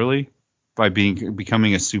the elderly by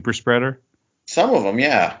becoming a super spreader? Some of them,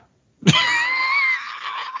 yeah.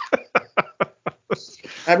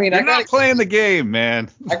 I mean, you're not playing the game, man.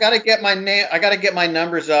 I gotta get my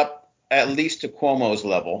numbers up at least to Cuomo's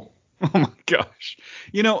level. Oh my gosh.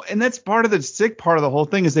 And that's part of the sick part of the whole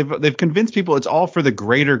thing is they've convinced people it's all for the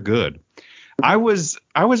greater good. I was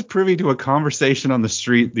privy to a conversation on the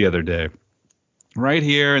street the other day, right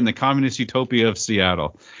here in the communist utopia of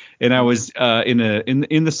Seattle. And I was in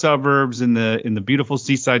the suburbs in the beautiful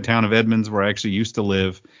seaside town of Edmonds, where I actually used to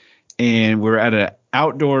live. And we're at an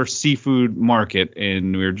outdoor seafood market,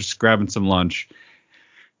 and we were just grabbing some lunch.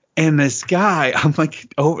 And this guy, I'm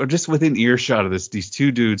like, just within earshot of these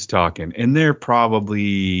two dudes talking, and they're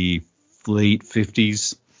probably late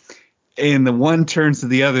 50s. And the one turns to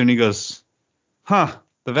the other and he goes, "Huh,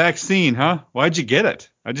 the vaccine, huh? Why'd you get it?"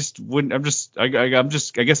 I guess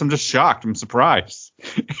I'm just shocked. I'm surprised.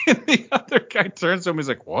 And the other guy turns to him. He's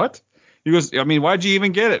like, "What?" He goes, "I mean, why'd you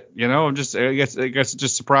even get it? I guess it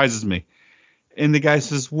just surprises me." And the guy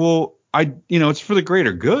says, "Well, it's for the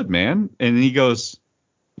greater good, man." And he goes,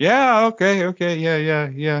 "Yeah, okay,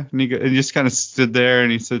 yeah." And he just kind of stood there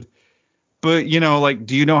and he said, "But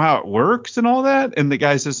do you know how it works and all that?" And the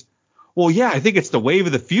guy says, "Well, yeah, I think it's the wave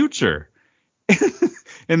of the future."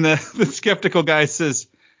 And the skeptical guy says,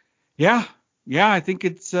 Yeah, I think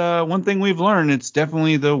it's one thing we've learned. It's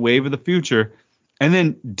definitely the wave of the future." And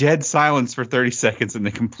then dead silence for 30 seconds, and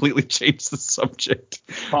they completely changed the subject.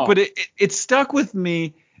 Huh. But it stuck with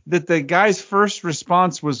me that the guy's first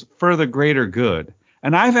response was for the greater good.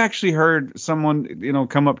 And I've actually heard someone,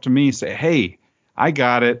 come up to me and say, "Hey, I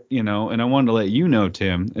got it, and I wanted to let you know,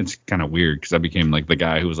 Tim. It's kind of weird because I became like the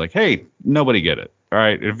guy who was like, hey, nobody get it. All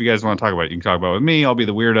right, if you guys want to talk about it, you can talk about it with me. I'll be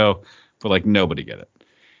the weirdo, but like nobody get it.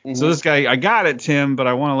 Mm-hmm. So this guy, I got it, Tim, but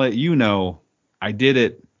I want to let you know I did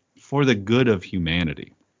it for the good of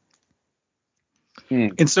humanity.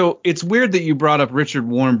 And so it's weird that you brought up Richard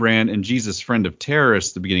Warmbrand and Jesus Friend of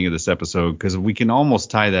Terrorists at the beginning of this episode, because we can almost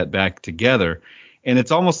tie that back together. And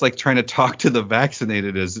it's almost like trying to talk to the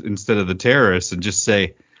vaccinated instead of the terrorists and just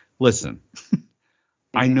say, listen,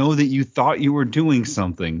 I know that you thought you were doing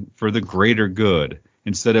something for the greater good.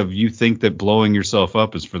 Instead of you think that blowing yourself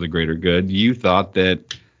up is for the greater good, you thought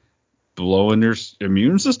that blowing your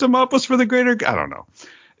immune system up was for the greater good. I don't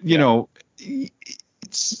know.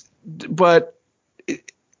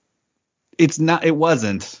 It's not. It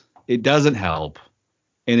wasn't. It doesn't help.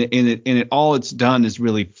 And all it's done is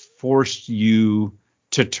really forced you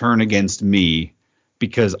to turn against me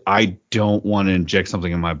because I don't want to inject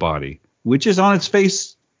something in my body, which is on its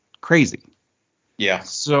face crazy. Yeah.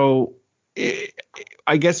 So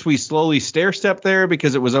I guess we slowly stair step there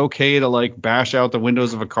because it was okay to like bash out the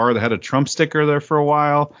windows of a car that had a Trump sticker there for a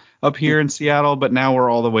while up here in Seattle. But now we're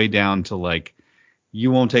all the way down to like, you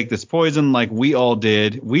won't take this poison like we all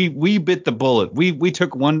did. We bit the bullet. We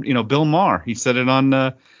took one, Bill Maher, he said it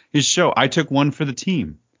on his show. I took one for the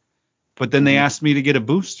team. But then they asked me to get a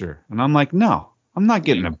booster. And I'm like, no, I'm not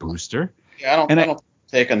getting a booster. Yeah, I don't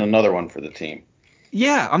taking another one for the team.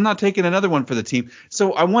 Yeah, I'm not taking another one for the team.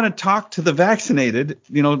 So I want to talk to the vaccinated,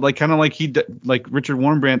 like kind of like like Richard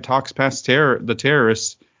Warmbrand talks past the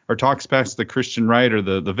terrorists, or talks past the Christian right or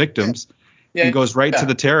the victims, and goes right to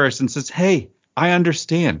the terrorists and says, hey, I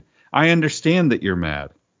understand. I understand that you're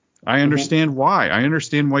mad. I understand why. I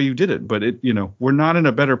understand why you did it. But we're not in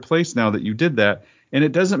a better place now that you did that. And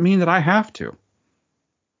it doesn't mean that I have to.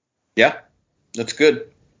 Yeah, that's good.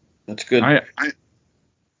 That's good.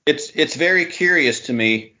 It's very curious to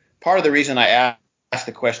me. Part of the reason I asked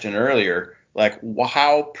the question earlier, like,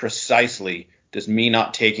 how precisely does me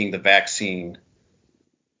not taking the vaccine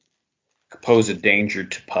pose a danger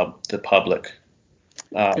to the public?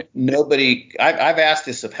 Nobody. I've asked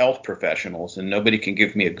this of health professionals, and nobody can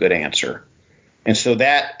give me a good answer. And so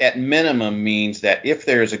that, at minimum, means that if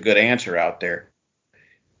there is a good answer out there,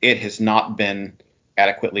 it has not been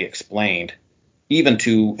adequately explained, even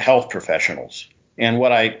to health professionals. And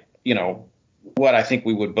what I think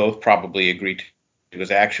we would both probably agree to is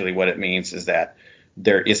actually what it means is that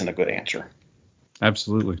there isn't a good answer.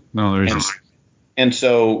 Absolutely. No, there isn't. And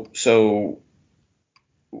so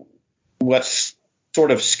what's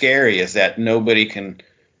sort of scary is that nobody can.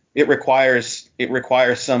 It requires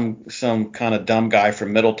some kind of dumb guy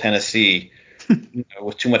from Middle Tennessee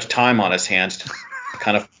with too much time on his hands to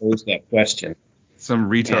kind of pose that question. Some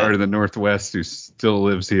retard in the Northwest who still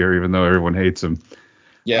lives here, even though everyone hates him.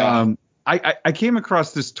 Yeah. I came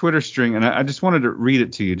across this Twitter string, and I just wanted to read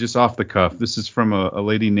it to you just off the cuff. This is from a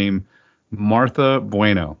lady named Martha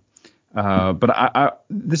Bueno. But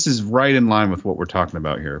this is right in line with what we're talking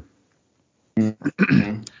about here.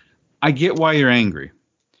 I get why you're angry.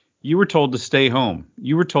 You were told to stay home.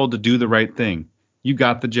 You were told to do the right thing. You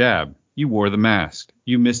got the jab. You wore the mask.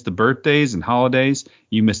 You missed the birthdays and holidays.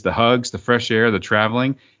 You missed the hugs, the fresh air, the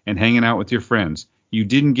traveling, and hanging out with your friends. You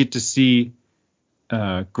didn't get to see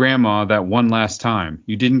Grandma that one last time.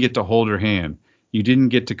 You didn't get to hold her hand. You didn't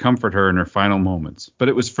get to comfort her in her final moments. But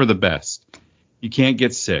it was for the best. You can't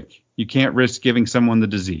get sick. You can't risk giving someone the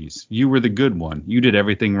disease. You were the good one. You did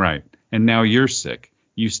everything right. And now you're sick.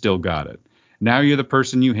 You still got it. Now you're the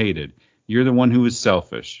person you hated. You're the one who was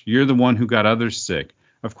selfish. You're the one who got others sick.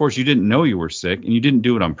 Of course, you didn't know you were sick, and you didn't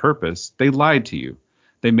do it on purpose. They lied to you.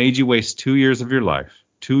 They made you waste 2 years of your life,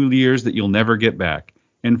 2 years that you'll never get back.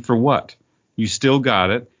 And for what? You still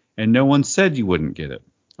got it, and no one said you wouldn't get it.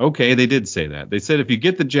 Okay, they did say that. They said if you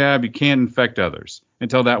get the jab, you can't infect others,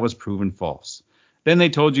 until that was proven false. Then they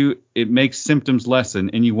told you it makes symptoms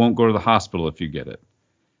lessen, and you won't go to the hospital if you get it.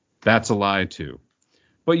 That's a lie, too.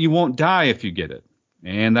 But you won't die if you get it.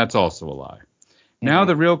 And that's also a lie. Now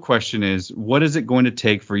the real question is, what is it going to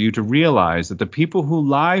take for you to realize that the people who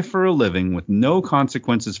lie for a living with no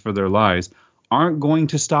consequences for their lies aren't going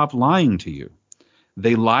to stop lying to you?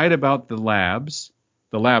 They lied about the lab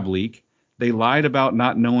leak. They lied about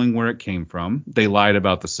not knowing where it came from. They lied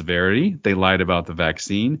about the severity. They lied about the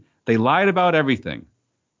vaccine. They lied about everything.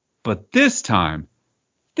 But this time,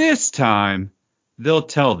 they'll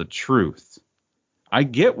tell the truth. I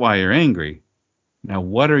get why you're angry. Now,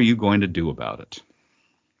 what are you going to do about it?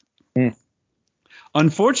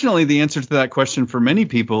 Unfortunately, the answer to that question for many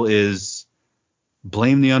people is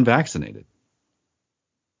blame the unvaccinated.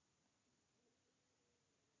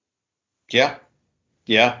 Yeah.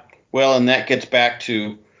 Yeah. Well, and that gets back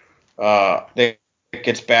to so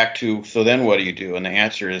then what do you do? And the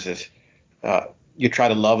answer is you try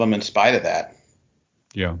to love them in spite of that.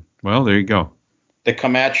 Yeah. Well, there you go. They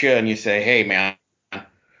come at you and you say, "Hey, man,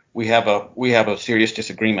 we have a serious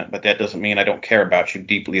disagreement, but that doesn't mean I don't care about you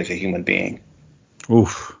deeply as a human being."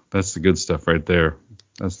 Oof, that's the good stuff right there.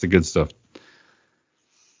 That's the good stuff.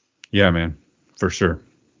 Yeah, man, for sure.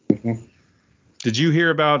 Mm-hmm. Did you hear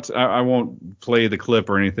about? I won't play the clip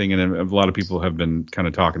or anything, and a lot of people have been kind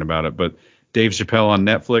of talking about it. But Dave Chappelle on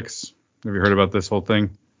Netflix. Have you heard about this whole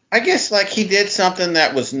thing? I guess like he did something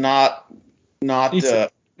that was not.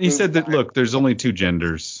 He said that look, there's only two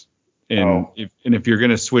genders, and if you're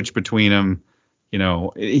gonna switch between them, you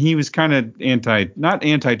know, he was kind of not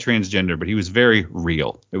anti-transgender, but he was very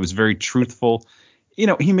real. It was very truthful. You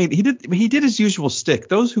know, he did his usual stick.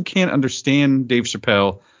 Those who can't understand Dave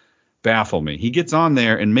Chappelle baffle me. He gets on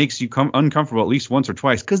there and makes you uncomfortable at least once or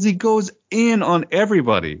twice because he goes in on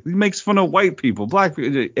everybody. He makes fun of white people, black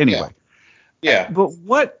people. Anyway. Yeah. But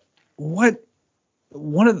what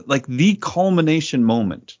one of like the culmination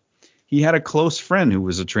moment, he had a close friend who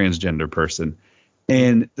was a transgender person,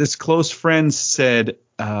 and this close friend said,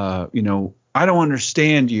 you know, I don't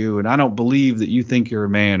understand you, and I don't believe that you think you're a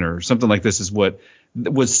man, or something like this is what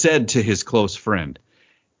was said to his close friend.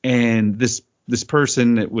 And this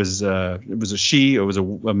person, it was a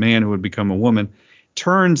man who would become a woman,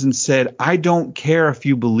 turns and said, I don't care if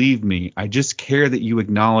you believe me. I just care that you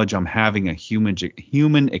acknowledge I'm having a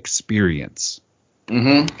human experience.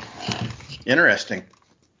 Mm-hmm. Interesting.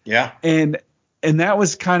 Yeah. And that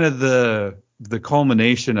was kind of the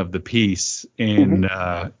culmination of the piece. And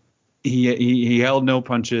he held no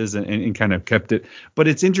punches and kind of kept it. But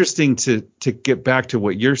it's interesting to get back to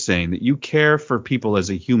what you're saying, that you care for people as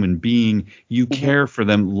a human being. You care for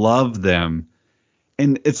them, love them.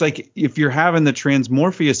 And it's like if you're having the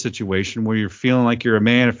transmorphia situation where you're feeling like you're a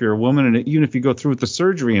man, if you're a woman, and even if you go through with the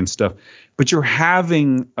surgery and stuff, but you're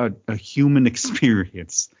having a human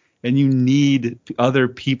experience and you need other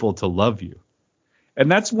people to love you.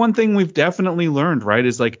 And that's one thing we've definitely learned, right?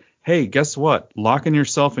 Is like, hey, guess what? Locking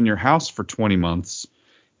yourself in your house for 20 months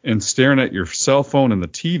and staring at your cell phone and the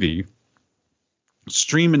TV,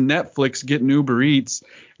 streaming Netflix, getting Uber Eats,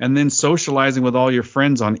 and then socializing with all your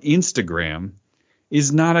friends on Instagram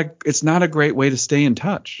is not a great way to stay in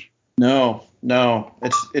touch. No,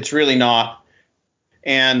 it's really not.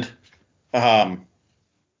 And I'm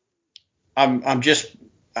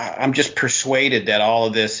just persuaded that all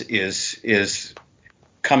of this is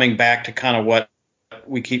coming back to kind of what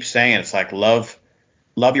we keep saying. It's like love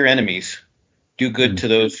your enemies, do good to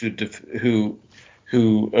those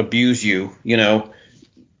who abuse you. You know,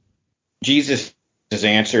 Jesus'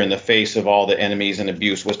 answer in the face of all the enemies and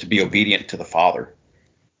abuse was to be obedient to the Father.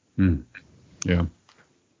 Yeah.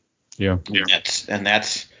 And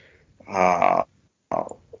that's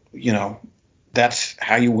you know, that's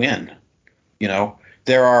how you win. You know,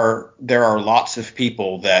 there are lots of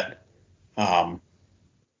people that I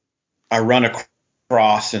run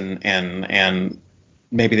across and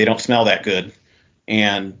maybe they don't smell that good,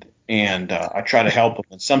 and I try to help them.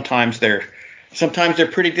 And sometimes they're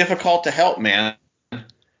pretty difficult to help, man.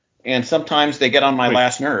 And sometimes they get on my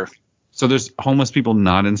last nerve. So there's homeless people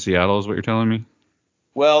not in Seattle, is what you're telling me?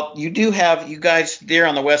 Well, you guys there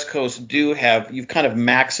on the West Coast you've kind of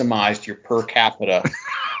maximized your per capita,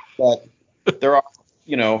 but there are,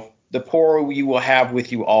 you know, the poor you will have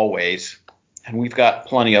with you always, and we've got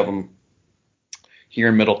plenty of them here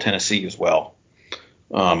in Middle Tennessee as well.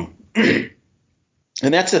 And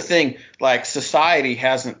that's the thing, like society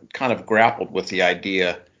hasn't kind of grappled with the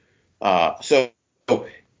idea. So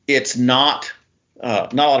it's not a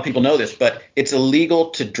lot of people know this, but it's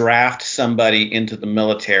illegal to draft somebody into the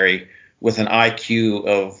military with an IQ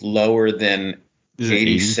of lower than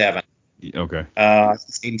 87. Okay.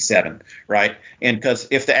 It's 87, right? And because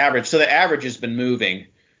if the average has been moving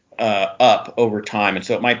up over time, and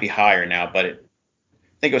so it might be higher now, but I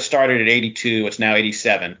think it started at 82, it's now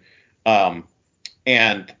 87, and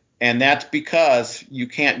that's because you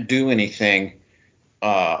can't do anything.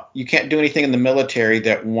 You can't do anything in the military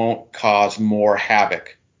that won't cause more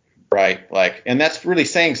havoc, right? Like, and that's really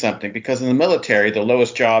saying something, because in the military, the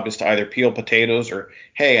lowest job is to either peel potatoes or,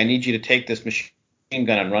 hey, I need you to take this machine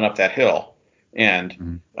gun and run up that hill.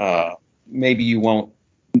 And maybe you won't.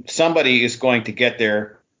 Somebody is going to get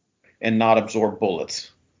there and not absorb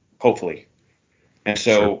bullets, hopefully. And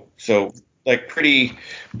so like pretty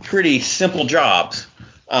simple jobs.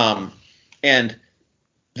 And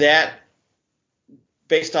that,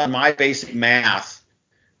 based on my basic math,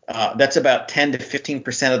 that's about 10 to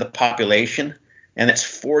 15% of the population and it's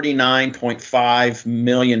 49.5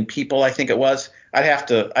 million people, I think it was. I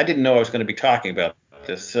didn't know I was going to be talking about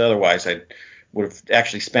this. Otherwise, I would have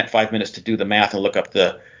actually spent 5 minutes to do the math and look up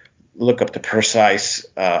the precise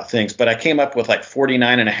things. But I came up with like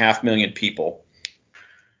 49.5 million people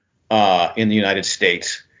in the United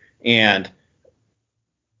States. And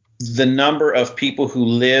the number of people who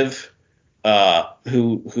live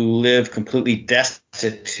completely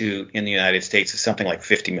destitute in the United States is something like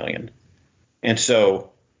 50 million. And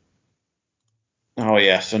so,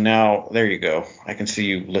 so now there you go. I can see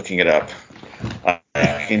you looking it up. I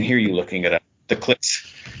can hear you looking it up. The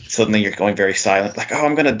clicks. Suddenly you're going very silent, like,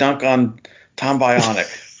 I'm going to dunk on Tom Bionic.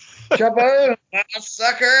 Shaboom,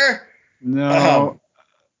 sucker. No.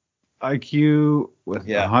 IQ with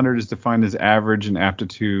 100 is defined as average, and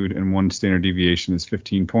aptitude and one standard deviation is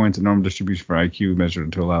 15 points. A normal distribution for IQ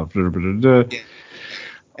measured to allow.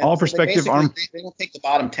 All perspective arm. They don't take the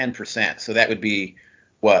bottom 10%, so that would be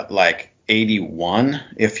what, like 81,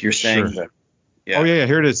 if you're saying that. Yeah. Oh yeah,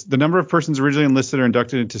 here it is. The number of persons originally enlisted or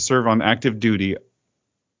inducted to serve on active duty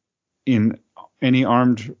in any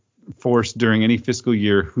armed force during any fiscal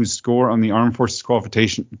year whose score on the Armed Forces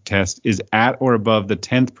Qualification Test is at or above the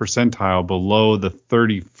 10th percentile below the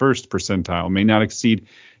 31st percentile may not exceed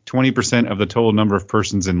 20% of the total number of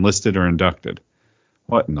persons enlisted or inducted.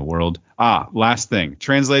 What in the world? Last thing.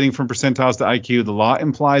 Translating from percentiles to IQ, the law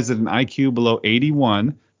implies that an IQ below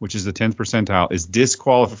 81, which is the 10th percentile, is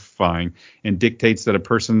disqualifying and dictates that a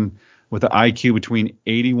person with an IQ between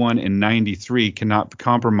 81 and 93 cannot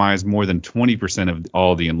compromise more than 20% of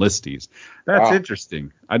all the enlistees. That's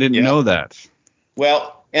interesting. I didn't know that.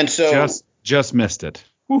 Well, and so just missed it.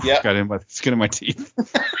 Whew, got in my skin of my teeth.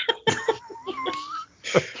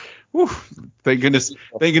 Whew, thank goodness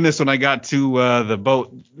when I got to the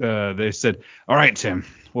boat, they said, all right, Tim,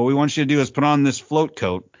 what we want you to do is put on this float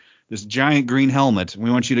coat, this giant green helmet.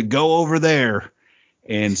 We want you to go over there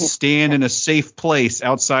and stand in a safe place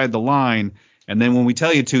outside the line. And then when we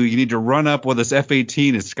tell you to, you need to run up with this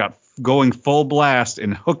F-18. It's got going full blast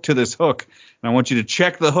and hook to this hook. And I want you to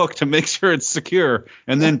check the hook to make sure it's secure.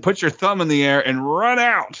 And then put your thumb in the air and run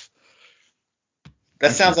out.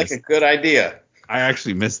 That sounds like a good idea. I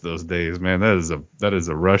actually miss those days, man. That is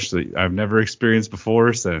a rush that I've never experienced before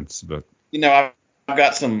or since. But I've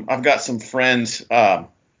got some friends.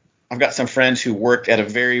 I've got some friends who worked at a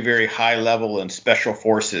very, very high level in special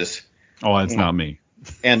forces. Oh, that's not me.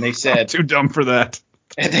 And they said, I'm too dumb for that.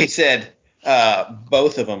 And they said,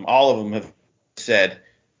 both of them, all of them have said,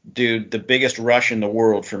 dude, the biggest rush in the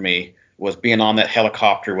world for me was being on that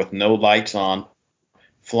helicopter with no lights on,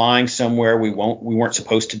 flying somewhere we weren't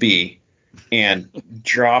supposed to be, and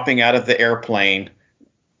dropping out of the airplane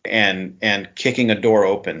and kicking a door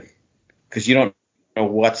open, because you don't know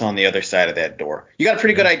what's on the other side of that door. You got a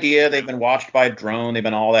pretty good idea. They've been watched by a drone. They've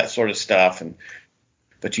been all that sort of stuff,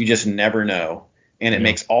 but you just never know. And it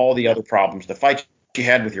makes all the other problems, the fight you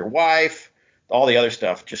had with your wife, all the other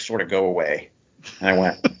stuff, just sort of go away. And I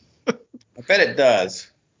went, I bet it does.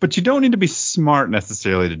 But you don't need to be smart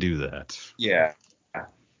necessarily to do that. Yeah.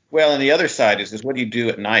 Well, and the other side is what do you do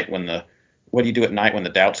at night when the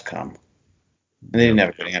doubts come? And they didn't have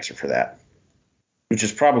a good answer for that, which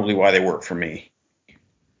is probably why they work for me.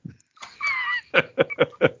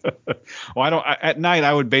 Well, at night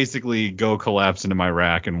I would basically go collapse into my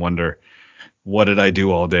rack and wonder, what did I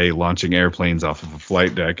do all day launching airplanes off of a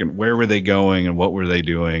flight deck, and where were they going and what were they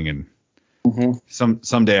doing? And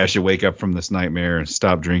someday I should wake up from this nightmare and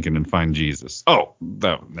stop drinking and find Jesus. Oh,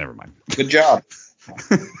 no, never mind. Good job.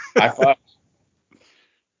 High five.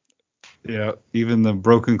 Yeah, even the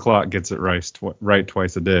broken clock gets it right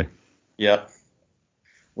twice a day. Yep.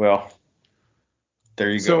 Well,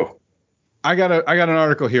 there you go. I got an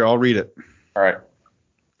article here. I'll read it. All right.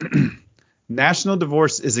 National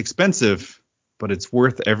divorce is expensive, but it's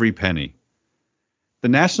worth every penny. The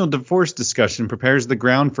national divorce discussion prepares the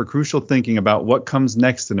ground for crucial thinking about what comes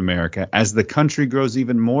next in America as the country grows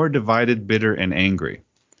even more divided, bitter, and angry.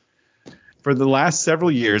 For the last several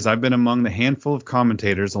years, I've been among the handful of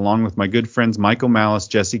commentators, along with my good friends Michael Malice,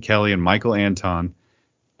 Jesse Kelly, and Michael Anton,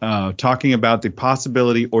 talking about the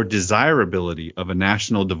possibility or desirability of a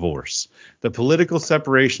national divorce, the political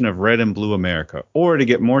separation of red and blue America, or to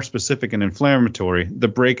get more specific and inflammatory, the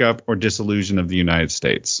breakup or dissolution of the United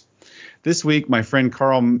States. This week, my friend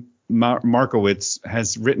Carl Markowitz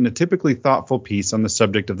has written a typically thoughtful piece on the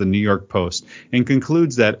subject of the New York Post and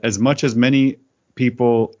concludes that as much as many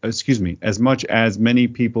people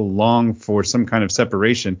long for some kind of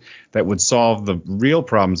separation that would solve the real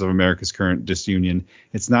problems of America's current disunion,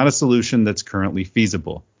 it's not a solution that's currently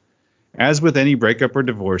feasible. As with any breakup or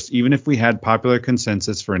divorce, even if we had popular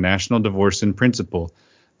consensus for a national divorce in principle,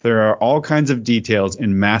 there are all kinds of details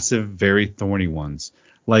and massive, very thorny ones,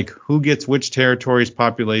 like who gets which territories,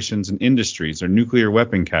 populations, and industries or nuclear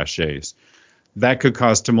weapon caches. That could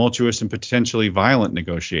cause tumultuous and potentially violent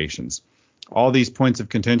negotiations. All these points of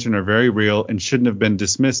contention are very real and shouldn't have been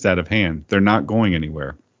dismissed out of hand. They're not going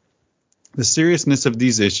anywhere. The seriousness of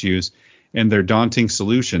these issues and their daunting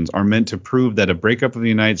solutions are meant to prove that a breakup of the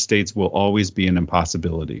United States will always be an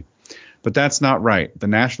impossibility. But that's not right. The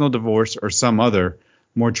national divorce or some other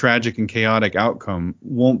more tragic and chaotic outcome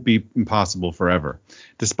won't be impossible forever.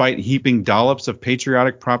 Despite heaping dollops of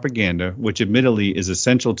patriotic propaganda, which admittedly is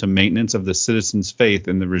essential to maintenance of the citizens' faith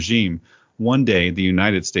in the regime, one day the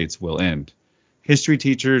United States will end. History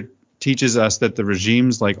teaches us that the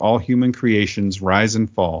regimes, like all human creations, rise and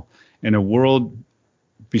fall, and a world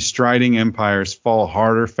bestriding empires fall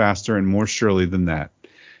harder, faster, and more surely than that.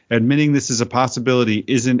 Admitting this is a possibility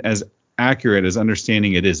isn't as accurate as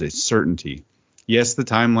understanding it is a certainty. Yes, the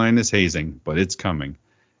timeline is hazing, but it's coming.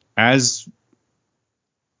 As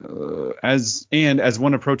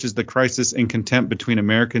one approaches the crisis and contempt between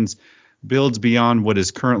Americans builds beyond what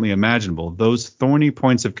is currently imaginable, those thorny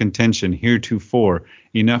points of contention heretofore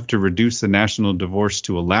enough to reduce the national divorce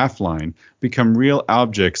to a laugh line become real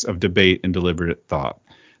objects of debate and deliberate thought.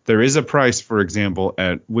 There is a price, for example,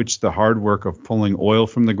 at which the hard work of pulling oil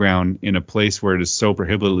from the ground in a place where it is so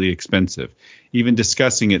prohibitively expensive. Even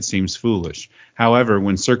discussing it seems foolish. However,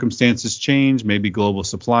 when circumstances change, maybe global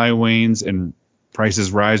supply wanes and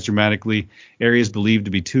prices rise dramatically, areas believed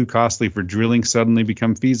to be too costly for drilling suddenly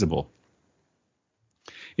become feasible.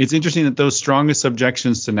 It's interesting that those strongest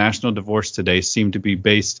objections to national divorce today seem to be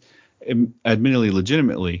based, admittedly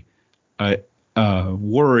legitimately,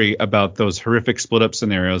 worry about those horrific split-up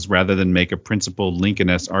scenarios rather than make a principled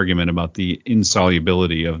Lincoln-esque argument about the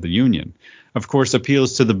insolubility of the Union. Of course,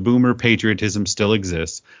 appeals to the boomer patriotism still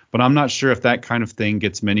exists, but I'm not sure if that kind of thing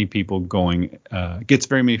gets very many people going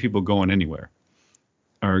anywhere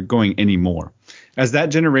or going anymore. As that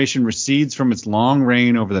generation recedes from its long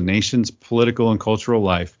reign over the nation's political and cultural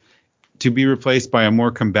life, to be replaced by a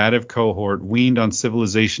more combative cohort weaned on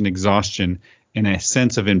civilization exhaustion and a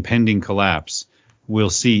sense of impending collapse,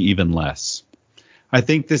 we'll see even less. I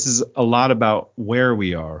think this is a lot about where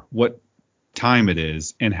we are, what time it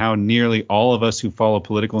is, and how nearly all of us who follow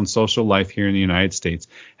political and social life here in the United States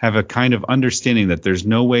have a kind of understanding that there's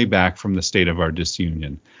no way back from the state of our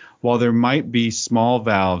disunion. While there might be small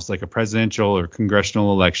valves like a presidential or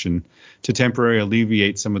congressional election to temporarily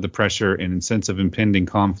alleviate some of the pressure and sense of impending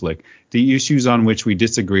conflict, the issues on which we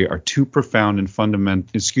disagree are too profound and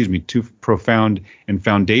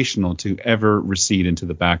foundational to ever recede into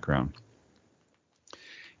the background.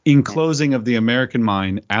 In closing of The American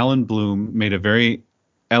Mind, Alan Bloom made a very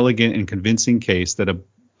elegant and convincing case that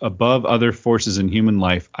above other forces in human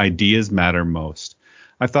life, ideas matter most.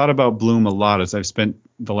 I've thought about Bloom a lot as I've spent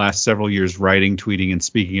the last several years writing, tweeting, and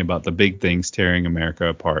speaking about the big things tearing America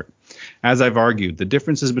apart. As I've argued, the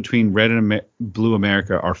differences between red and blue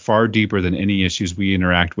America are far deeper than any issues we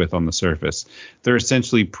interact with on the surface. They're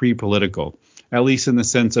essentially pre-political, at least in the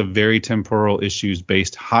sense of very temporal issues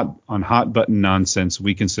based on hot-button nonsense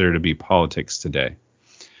we consider to be politics today.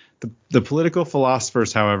 The political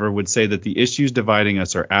philosophers, however, would say that the issues dividing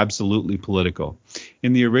us are absolutely political.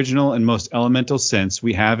 In the original and most elemental sense,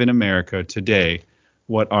 we have in America today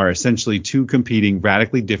what are essentially two competing,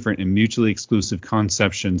 radically different, and mutually exclusive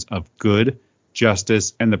conceptions of good,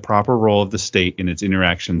 justice, and the proper role of the state in its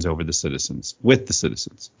interactions with the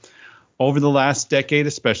citizens. Over the last decade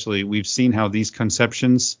especially, we've seen how these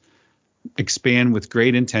conceptions expand with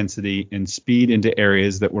great intensity and speed into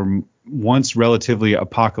areas that were once relatively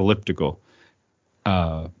apocalyptical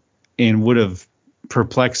and would have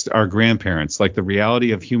perplexed our grandparents, like the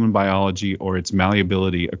reality of human biology or its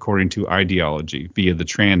malleability according to ideology via the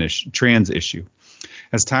trans issue.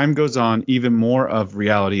 As time goes on, even more of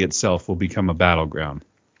reality itself will become a battleground.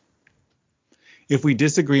 If we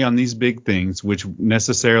disagree on these big things, which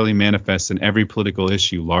necessarily manifests in every political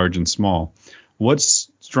issue, large and small, what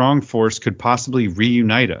strong force could possibly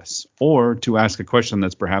reunite us? Or, to ask a question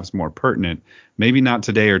that's perhaps more pertinent, maybe not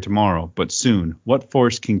today or tomorrow, but soon, what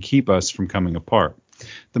force can keep us from coming apart?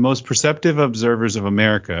 The most perceptive observers of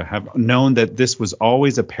America have known that this was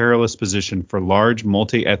always a perilous position for large,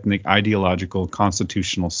 multi-ethnic, ideological,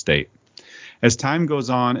 constitutional state. As time goes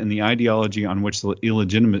on and the ideology on which the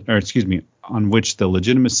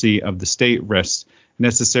legitimacy of the state rests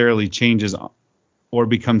necessarily changes or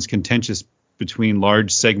becomes contentious between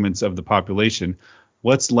large segments of the population,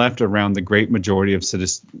 what's left around which the great majority of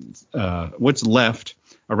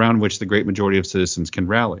citizens can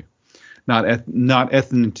rally? not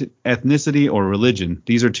ethnicity or religion.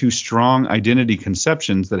 These are two strong identity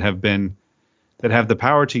conceptions that have the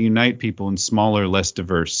power to unite people in smaller, less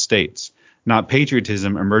diverse states. Not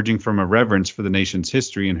patriotism emerging from a reverence for the nation's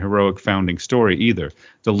history and heroic founding story either.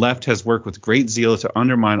 The left has worked with great zeal to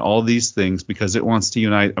undermine all these things because it wants to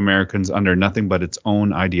unite Americans under nothing but its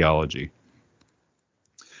own ideology.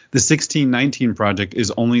 The 1619 Project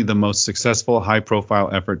is only the most successful, high-profile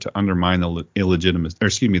effort to undermine the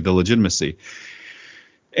legitimacy,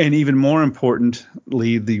 and even more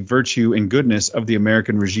importantly, the virtue and goodness of the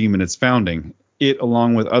American regime and its founding. It,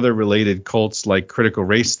 along with other related cults like critical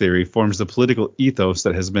race theory, forms the political ethos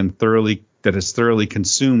that has thoroughly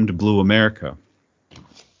consumed Blue America.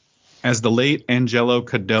 As the late Angelo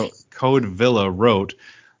Codevilla wrote,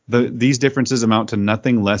 these differences amount to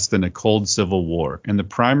nothing less than a cold civil war, and the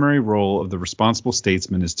primary role of the responsible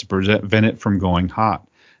statesman is to prevent it from going hot.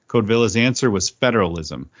 Codevilla's answer was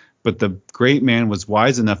federalism, but the great man was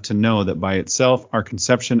wise enough to know that by itself our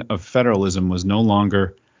conception of federalism was no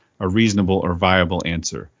longer a reasonable or viable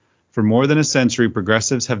answer. For more than a century,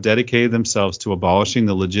 progressives have dedicated themselves to abolishing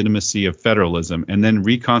the legitimacy of federalism and then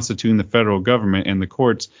reconstituting the federal government and the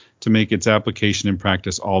courts to make its application in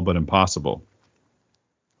practice all but impossible.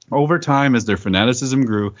 Over time, as their fanaticism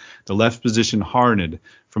grew, the left's position hardened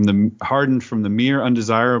from the mere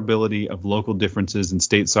undesirability of local differences in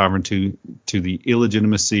state sovereignty to the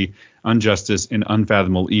illegitimacy, injustice, and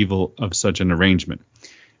unfathomable evil of such an arrangement.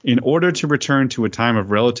 In order to return to a time of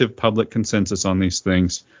relative public consensus on these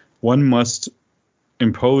things, one must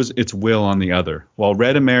impose its will on the other. While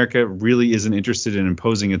Red America really isn't interested in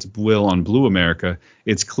imposing its will on Blue America,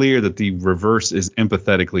 it's clear that the reverse is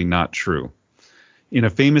empathetically not true. In a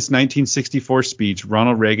famous 1964 speech,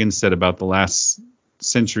 Ronald Reagan said about the last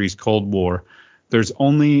century's Cold War, there's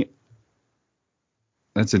only...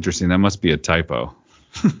 That's interesting. That must be a typo.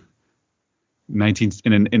 In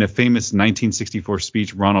a famous 1964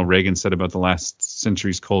 speech, Ronald Reagan said about the last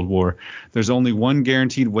century's Cold War, there's only one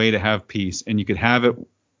guaranteed way to have peace, and you could have it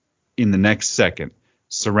in the next second: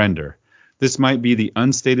 surrender. This might be the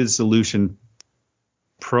unstated solution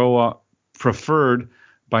preferred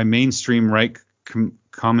by mainstream right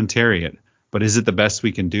commentariat, but is it the best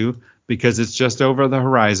we can do? Because it's just over the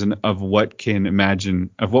horizon of what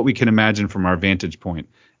we can imagine from our vantage point.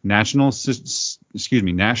 National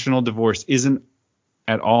divorce isn't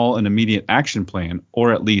at all an immediate action plan,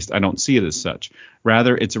 or at least I don't see it as such.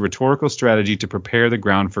 Rather, it's a rhetorical strategy to prepare the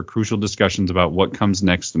ground for crucial discussions about what comes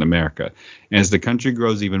next in America, and as the country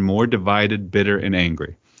grows even more divided, bitter, and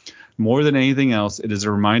angry. More than anything else, it is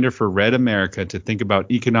a reminder for Red America to think about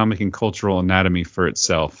economic and cultural autonomy for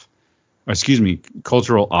itself, and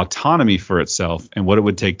what it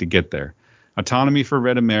would take to get there. Autonomy for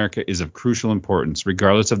Red America is of crucial importance,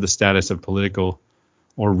 regardless of the status of political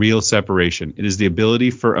or real separation. It is the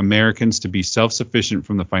ability for Americans to be self-sufficient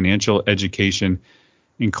from the financial, education,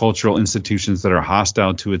 and cultural institutions that are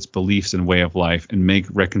hostile to its beliefs and way of life and make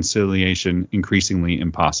reconciliation increasingly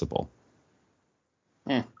impossible.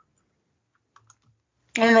 I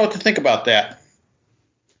don't know what to think about that.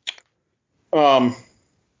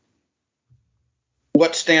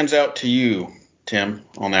 What stands out to you, Tim,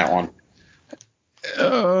 on that one?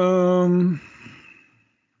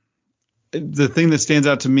 The thing that stands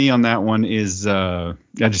out to me on that one is I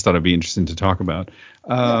just thought it'd be interesting to talk about.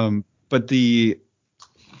 But the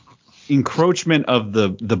encroachment of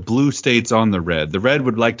the blue states on the red. The red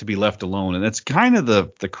would like to be left alone, and that's kind of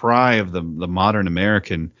the cry of the modern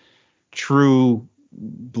American true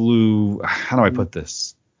blue. How do I put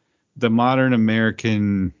this? The modern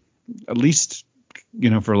American, at least,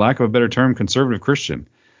 for lack of a better term, conservative Christian.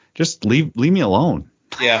 Just leave me alone.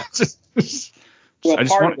 Yeah. Well,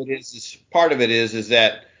 part of it is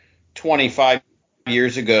that 25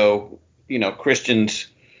 years ago, Christians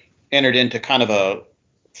entered into kind of a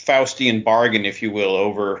Faustian bargain, if you will,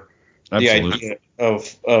 over Absolutely. the idea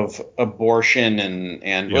of abortion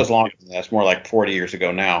and it was longer than that. It's more like 40 years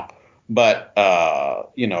ago now. But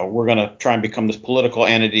we're going to try and become this political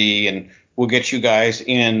entity, and we'll get you guys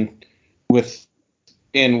in with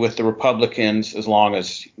the Republicans as long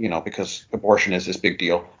as, because abortion is this big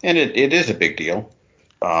deal. And it is a big deal.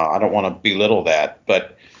 I don't want to belittle that.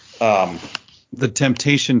 But the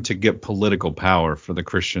temptation to get political power for the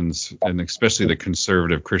Christians, and especially the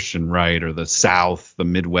conservative Christian right or the South, the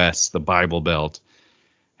Midwest, the Bible Belt,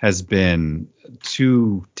 has been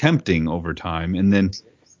too tempting over time. And then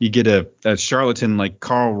you get a charlatan like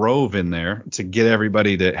Karl Rove in there to get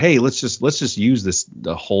everybody to, hey, let's just use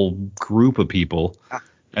the whole group of people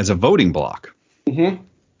as a voting bloc. Mm-hmm.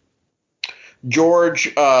 George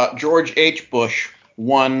H. Bush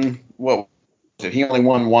won, what it? He only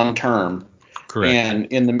won one term. Correct. And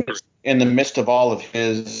in the midst of all of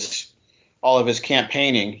his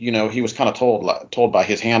campaigning, he was kind of told by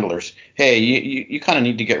his handlers, hey, you kind of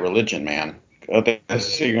need to get religion, man.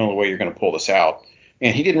 That's the only way you're going to pull this out.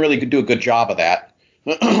 And he didn't really do a good job of that.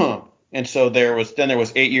 And so there was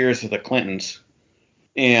 8 years of the Clintons,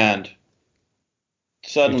 and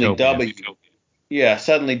suddenly W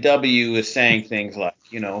is saying things like,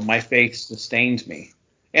 my faith sustains me.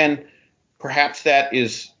 And perhaps that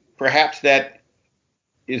is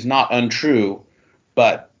not untrue,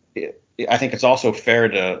 but I think it's also fair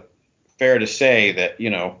to say that,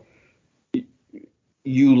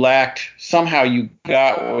 you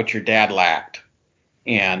got what your dad lacked,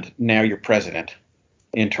 and now you're president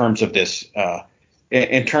in terms of this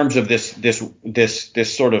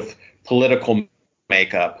sort of political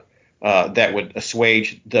makeup that would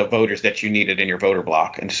assuage the voters that you needed in your voter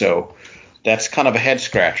bloc. And so that's kind of a head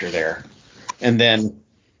scratcher there. And then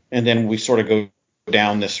we sort of go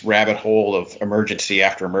down this rabbit hole of emergency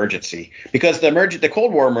after emergency, because the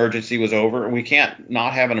Cold War emergency was over, and we can't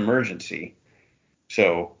not have an emergency.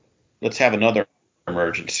 So let's have another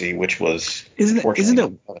emergency, which was Isn't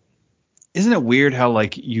it weird how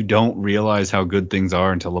you don't realize how good things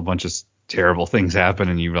are until a bunch of terrible things happen,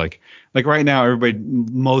 and you're like right now,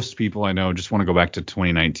 most people I know just want to go back to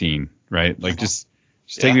 2019, right? Just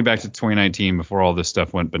take me back to 2019 before all this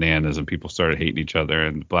stuff went bananas and people started hating each other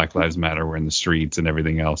and Black Lives Matter were in the streets and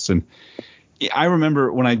everything else. And I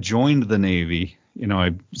remember when I joined the Navy,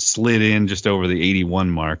 I slid in just over the 81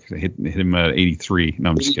 mark. I hit him at 83. No,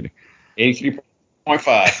 I'm just kidding.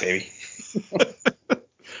 83.5, baby.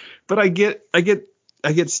 But I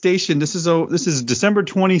get stationed. This is December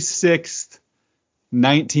 26th,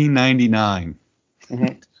 1999.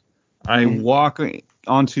 Mm-hmm. I walk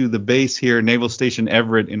onto the base here, Naval Station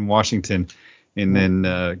Everett in Washington, and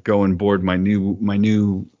then go and board my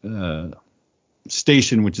new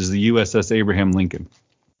station, which is the USS Abraham Lincoln.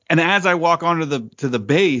 And as I walk onto the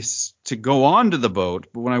base to go onto the boat,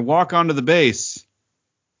 but when I walk onto the base,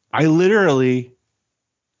 I literally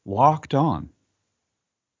walked on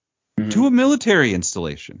to a military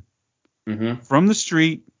installation from the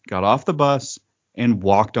street, got off the bus, and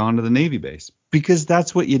walked onto the Navy base, because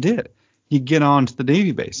that's what you did. You get onto the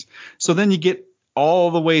Navy base. So then you get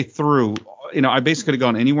all the way through. I basically could have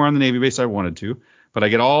gone anywhere on the Navy base I wanted to, but I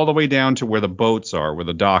get all the way down to where the boats are, where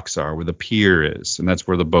the docks are, where the pier is, and that's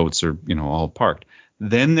where the boats are, all parked.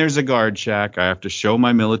 Then there's a guard shack. I have to show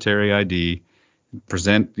my military ID,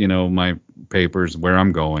 present, my papers, where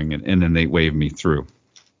I'm going, and then they wave me through.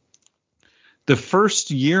 The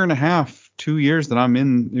first year and a half, 2 years that I'm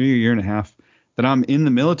in, year and a half that I'm in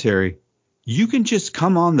the military, you can just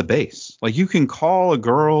come on the base. You can call a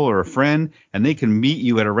girl or a friend and they can meet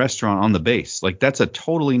you at a restaurant on the base. That's a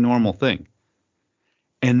totally normal thing.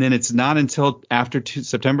 And then it's not until after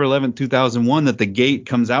September 11th, 2001 that the gate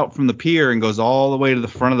comes out from the pier and goes all the way to the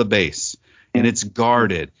front of the base. And it's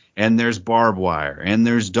guarded, and there's barbed wire, and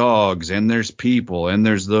there's dogs, and there's people, and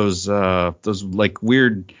there's those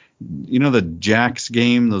weird, the Jacks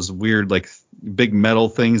game, those weird big metal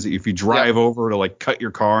things that if you drive over to cut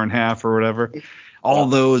your car in half or whatever, all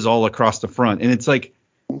those all across the front. And it's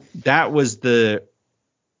that was the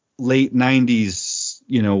late 90s,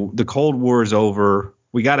 the Cold War is over.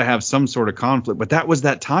 We got to have some sort of conflict, but that was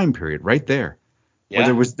that time period right there where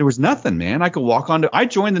there was nothing, man. I could walk on I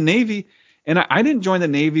joined the Navy, and I didn't join the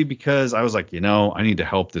Navy because I was I need to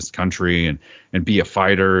help this country and be a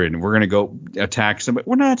fighter, and we're going to go attack somebody.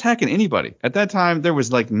 We're not attacking anybody. At that time, there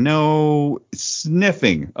was no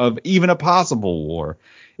sniffing of even a possible war.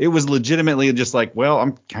 It was legitimately just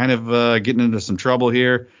I'm kind of getting into some trouble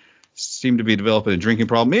here. Seem to be developing a drinking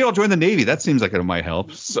problem. Maybe I'll join the Navy. That seems like it might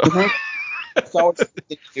help. So that's always the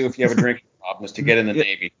thing to do if you have a drinking problem, is to get in the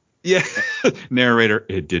Navy. Yeah. Narrator,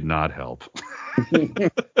 it did not help.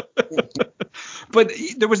 But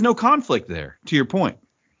there was no conflict there, to your point.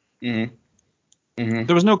 Mm-hmm. Mm-hmm.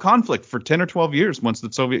 There was no conflict for 10 or 12 years once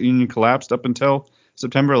the Soviet Union collapsed up until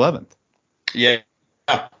September 11th. Yeah.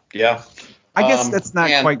 Yeah. I guess that's not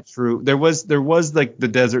quite true. There was the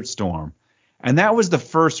Desert Storm, and that was the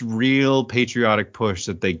first real patriotic push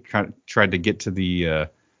that they tried to get to the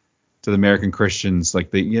American Christians.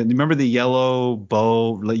 Remember the yellow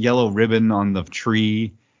ribbon on the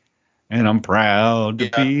tree? And I'm proud to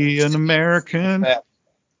be an American.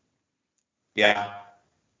 Yeah,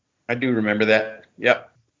 I do remember that.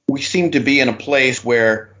 Yep. We seem to be in a place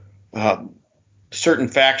where certain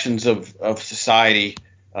factions of society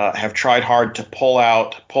have tried hard to pull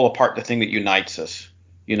apart the thing that unites us.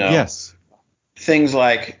 Yes. Things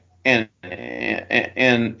like and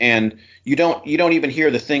you don't even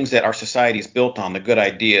hear the things that our society is built on, the good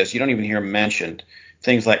ideas. You don't even hear them mentioned.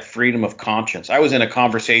 Things like freedom of conscience. I was in a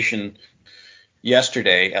conversation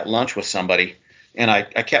yesterday at lunch with somebody, and I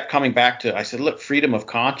kept coming back to, I said, look, freedom of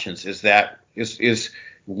conscience is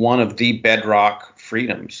one of the bedrock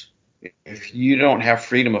freedoms. If you don't have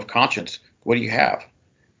freedom of conscience, what do you have?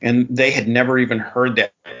 And they had never even heard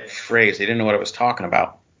that phrase. They didn't know what I was talking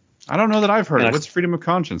about. I don't know that I've heard it. What's freedom of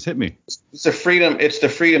conscience? Hit me. It's the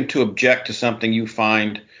freedom to object to something you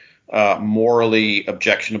find morally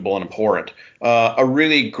objectionable and abhorrent. A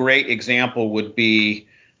really great example would be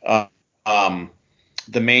the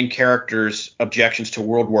main character's objections to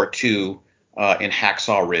World War II in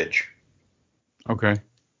Hacksaw Ridge. Okay.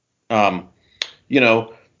 The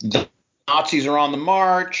Nazis are on the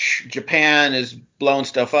march. Japan is blowing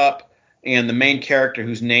stuff up, and the main character,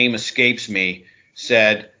 whose name escapes me,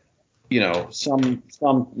 said, some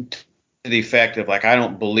to the effect of, like, I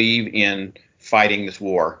don't believe in fighting this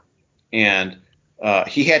war. And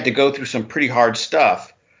he had to go through some pretty hard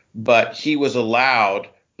stuff, but he was allowed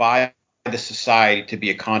by the society to be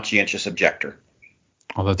a conscientious objector.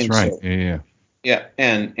 Oh, that's right. Yeah. Yeah,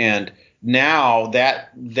 and now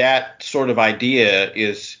that sort of idea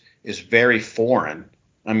is very foreign.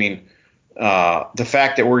 I mean, the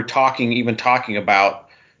fact that we're talking about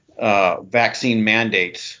vaccine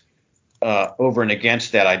mandates over and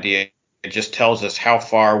against that idea, it just tells us how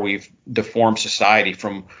far we've deformed society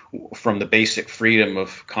from the basic freedom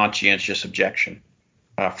of conscientious objection,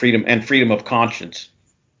 freedom of conscience.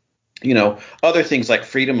 Other things like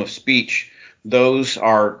freedom of speech, those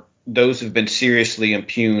have been seriously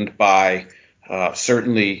impugned by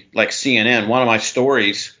certainly, like, CNN. One of my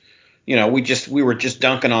stories, we were just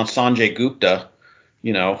dunking on Sanjay Gupta,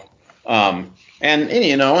 and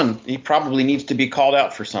he probably needs to be called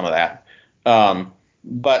out for some of that.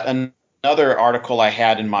 But another article I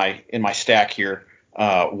had in my stack here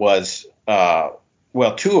was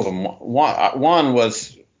two of them. One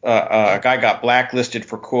was a guy got blacklisted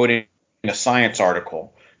for quoting a science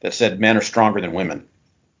article that said men are stronger than women.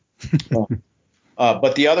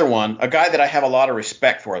 But the other one, a guy that I have a lot of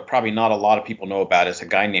respect for, probably not a lot of people know about, is a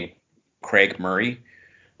guy named Craig Murray.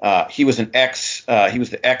 He was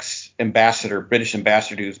the ex-ambassador, British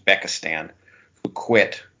ambassador to Uzbekistan, who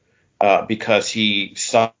quit because he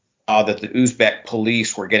saw that the Uzbek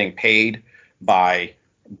police were getting paid by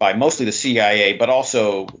mostly the CIA, but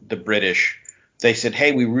also the British. They said,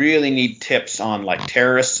 hey, we really need tips on, like,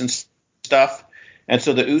 terrorists and stuff. And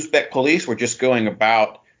so the Uzbek police were just going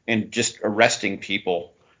about and just arresting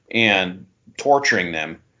people and torturing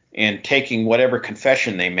them and taking whatever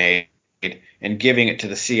confession they made and giving it to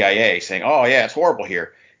the CIA, saying, oh, yeah, it's horrible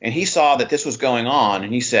here. And he saw that this was going on,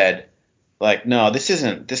 and he said, like, no,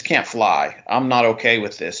 this can't fly. I'm not okay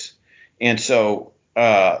with this. And so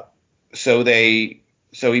he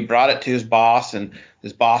brought it to his boss and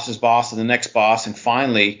his boss's boss and the next boss, and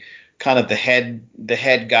finally kind of the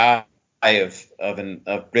head guy of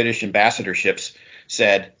British ambassadorships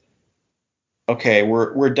said, okay,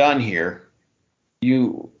 we're done here.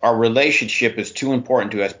 Our relationship is too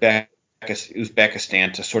important to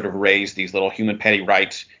Uzbekistan to sort of raise these little human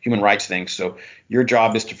rights things. So your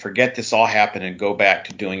job is to forget this all happened and go back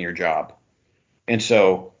to doing your job. And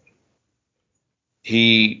so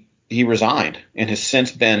he resigned and has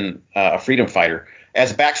since been a freedom fighter.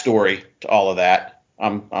 As a backstory to all of that,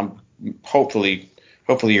 I'm hopefully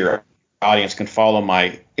your audience can follow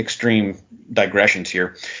my extreme digressions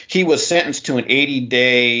here. He was sentenced to an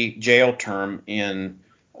 80-day jail term in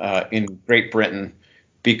Great Britain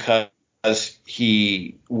because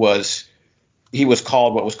he was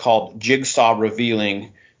called what was called jigsaw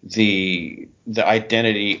revealing the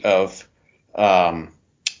identity of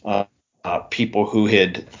people who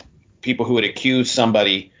had accused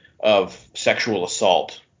somebody of sexual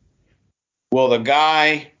assault. Well, the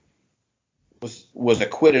guy was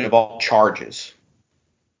acquitted of all charges,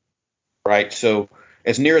 right? So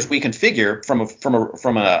as near as we can figure from a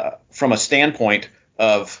standpoint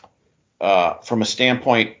of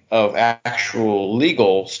actual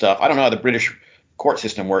legal stuff, I don't know how the British court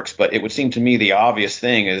system works, but it would seem to me the obvious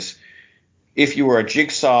thing is, if you were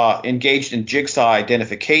engaged in jigsaw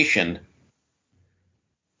identification,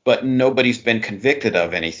 but nobody's been convicted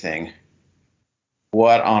of anything,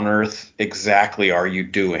 what on earth exactly are you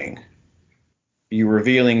doing?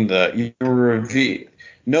 The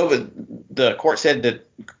court said that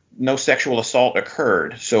no sexual assault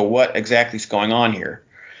occurred. So what exactly is going on here?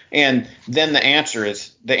 And then the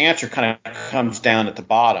answer kind of comes down at the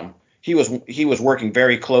bottom. He was working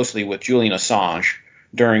very closely with Julian Assange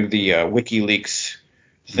during the WikiLeaks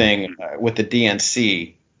thing with the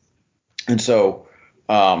DNC, And so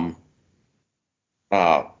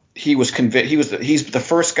he was convicted. He's the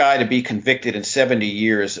first guy to be convicted in 70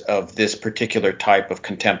 years of this particular type of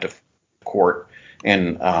contempt of court,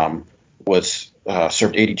 and was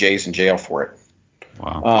served 80 days in jail for it.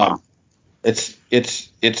 Wow. It's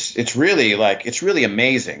really it's really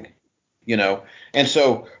amazing, you know. And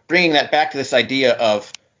so bringing that back to this idea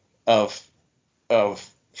of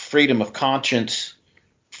freedom of conscience,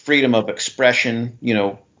 freedom of expression, you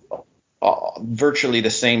know, virtually the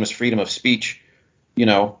same as freedom of speech, you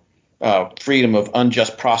know, freedom of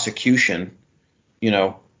unjust prosecution, you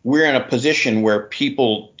know, we're in a position where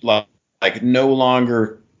people like no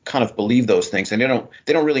longer kind of believe those things, and they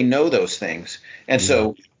don't really know those things. And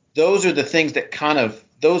so those are the things that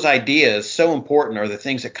those ideas, so important, are the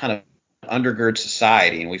things that kind of undergird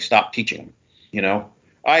society, and we've stopped teaching them, you know.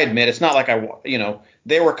 I admit it's not like I have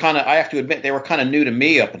to admit they were kind of new to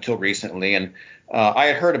me up until recently, and I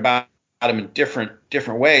had heard about them in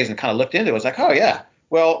different ways and kind of looked into it. I was like, oh yeah,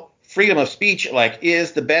 well, freedom of speech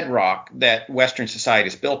is the bedrock that Western society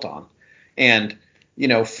is built on, and you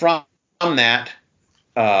know, from the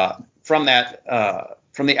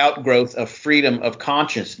outgrowth of freedom of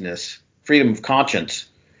consciousness, freedom of conscience,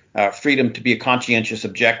 freedom to be a conscientious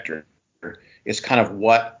objector, is kind of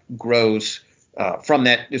what grows. From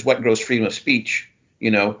that is what grows freedom of speech, you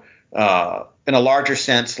know, in a larger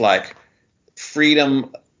sense, like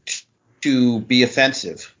freedom to be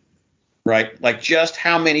offensive, right? Like, just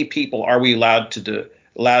how many people are we allowed to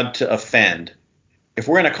offend? If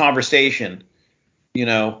we're in a conversation, you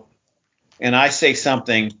know, and I say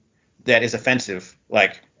something that is offensive,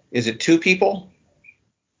 like, is it 2 people?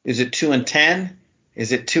 Is it 2 and 10?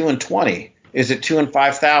 Is it 2 and 20? Is it 2 and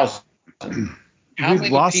 5,000? How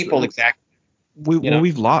many people exactly?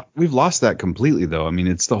 We've lost that completely, though. I mean,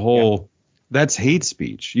 it's the whole that's hate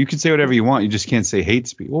speech. You can say whatever you want, you just can't say hate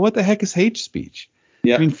speech. Well, what the heck is hate speech?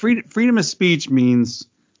 Yeah. I mean, freedom of speech means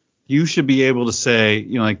you should be able to say,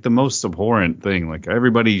 you know, like the most abhorrent thing, like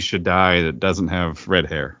everybody should die that doesn't have red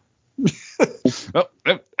hair.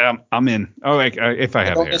 I'm in. Oh, if I have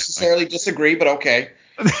hair. I don't necessarily disagree, but okay.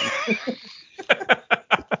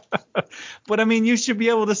 But I mean, you should be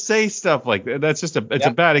able to say stuff like that. That's just a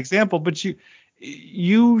bad example. But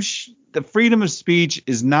the freedom of speech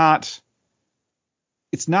is not.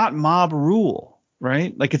 It's not mob rule,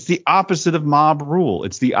 right? Like, it's the opposite of mob rule.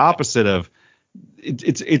 It's the opposite of.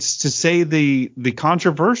 It's to say the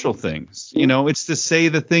controversial things. You know, it's to say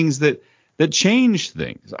the things that change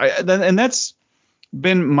things. And that's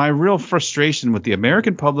been my real frustration with the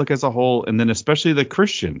American public as a whole, and then especially the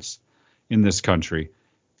Christians in this country.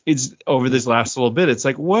 It's over this last little bit. It's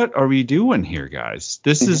like, what are we doing here, guys?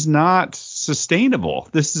 This is not sustainable.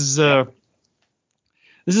 This is a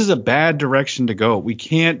bad direction to go. We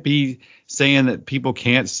can't be saying that people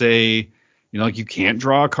can't say, you know, like, you can't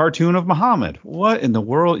draw a cartoon of Muhammad. What in the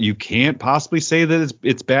world? You can't possibly say that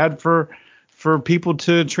it's bad for people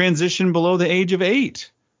to transition below the age of 8.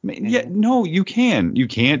 I mean, no, you can. You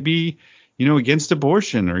can't be, you know, against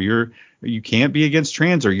abortion, or you can't be against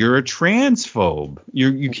trans, or you're a transphobe.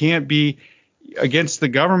 You can't be against the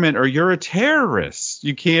government, or you're a terrorist.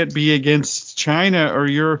 You can't be against China, or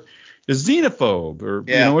you're a xenophobe, or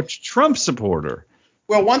you know, a Trump supporter.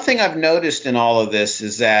 Well, one thing I've noticed in all of this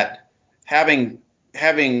is that having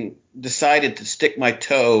decided to stick my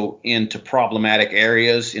toe into problematic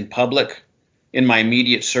areas in public, in my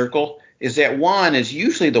immediate circle, is that one is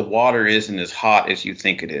usually the water isn't as hot as you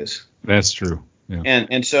think it is. That's true. Yeah.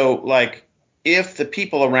 And so, like, if the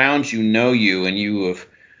people around you know you, and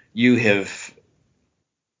you have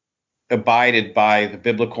abided by the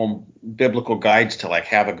biblical guides to, like,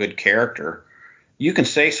 have a good character, you can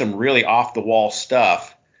say some really off the wall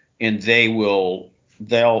stuff, and they'll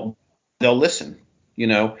listen, you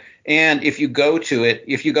know. And if you go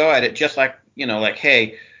at it just like, you know, like,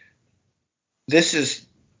 hey, this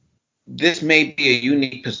may be a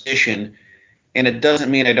unique position, and it doesn't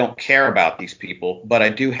mean I don't care about these people, but I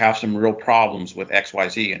do have some real problems with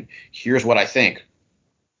XYZ, and here's what I think.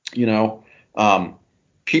 You know,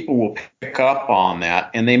 people will pick up on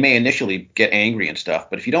that, and they may initially get angry and stuff,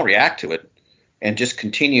 but if you don't react to it and just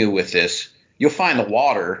continue with this, you'll find the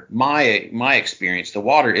water, my experience, the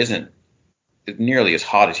water isn't nearly as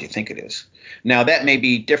hot as you think it is. Now, that may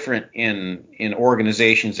be different in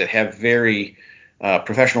organizations that have very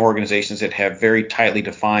professional organizations that have very tightly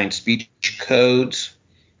defined speech codes.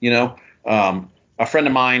 You know, a friend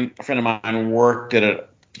of mine worked at a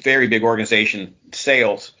very big organization,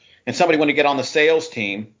 sales, and somebody wanted to get on the sales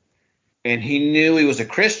team, and he knew he was a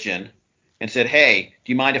Christian, and said, "Hey,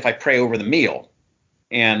 do you mind if I pray over the meal?"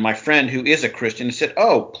 And my friend, who is a Christian, said,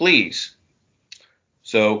 "Oh, please."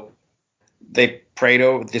 So they prayed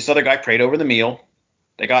over. This other guy prayed over the meal.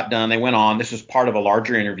 They got done. They went on. This was part of a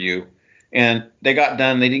larger interview, and they got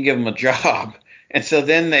done. They didn't give him a job, and so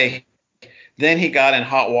then he got in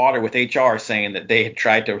hot water with HR saying that they had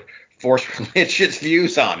tried to force religious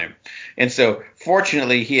views on him. And so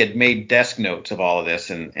fortunately he had made desk notes of all of this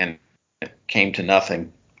and it came to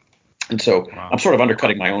nothing. And so wow. I'm sort of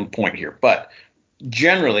undercutting my own point here. But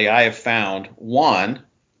generally I have found, one,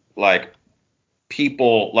 like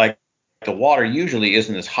people, like the water usually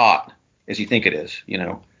isn't as hot as you think it is,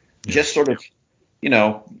 just sort of, you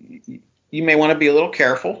may want to be a little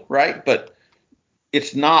careful, right? But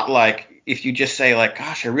it's not like if you just say like,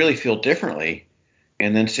 gosh, I really feel differently,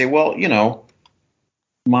 and then say, well,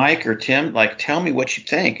 Mike or Tim, like, tell me what you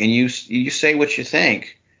think, and you say what you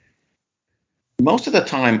think. Most of the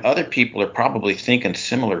time, other people are probably thinking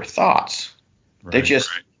similar thoughts. Right. They're just,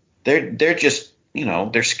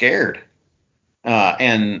 they're scared.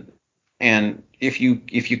 And if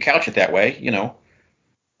you couch it that way,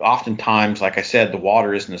 oftentimes, like I said, the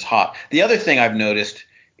water isn't as hot. The other thing I've noticed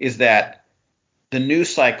is that the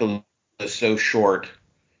news cycle is so short.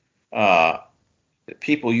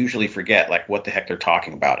 People usually forget like what the heck they're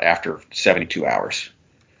talking about after 72 hours.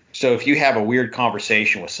 So if you have a weird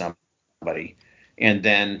conversation with somebody and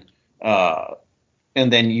then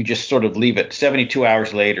you just sort of leave it, 72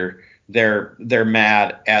 hours later, they're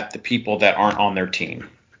mad at the people that aren't on their team.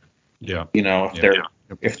 Yeah.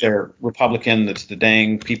 If they're Republican, it's the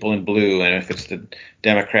dang people in blue, and if it's the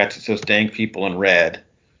Democrats, it's those dang people in red.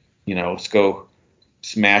 Let's go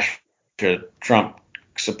smash a Trump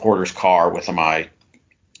supporter's car with my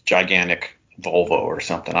gigantic Volvo or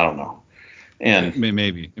something. I don't know. And it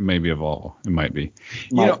may be a Volvo. It might be.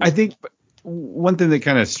 I think one thing that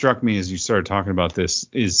kind of struck me as you started talking about this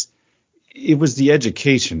is it was the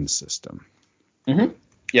education system. Mm-hmm.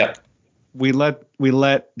 Yeah. We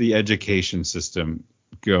let the education system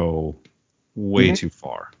go way too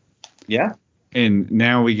far. Yeah. And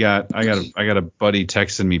now I got a buddy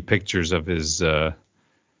texting me pictures of his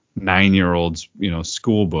 9-year-old's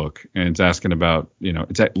school book, and it's asking about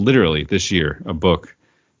it's literally this year a book.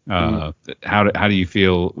 How do you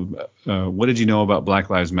feel? What did you know about Black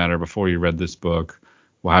Lives Matter before you read this book?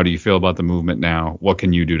 Well, how do you feel about the movement now? What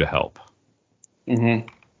can you do to help? Mm-hmm.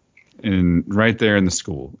 And right there in the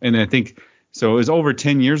school. And I think so. It was over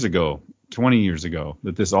 10 years ago, 20 years ago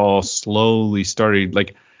that this all slowly started.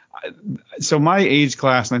 Like, so my age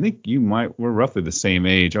class, and I think we're roughly the same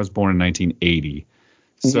age. I was born in 1980.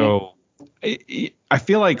 So I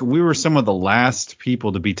feel like we were some of the last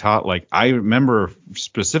people to be taught. Like, I remember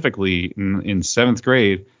specifically in 7th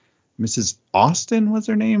grade, Mrs. Austin was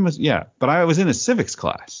her name. But I was in a civics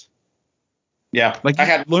class. Yeah. Like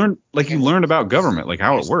you learned about government, like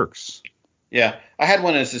how it works. Yeah. I had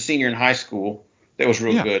one as a senior in high school that was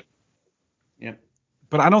real good. Yeah.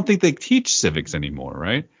 But I don't think they teach civics anymore,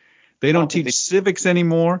 right? They don't teach civics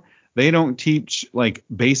anymore. They don't teach like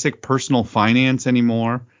basic personal finance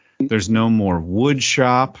anymore. There's no more wood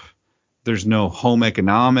shop. There's no home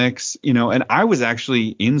economics, and I was actually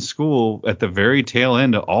in school at the very tail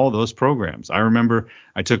end of all those programs. I remember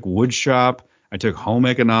I took wood shop, I took home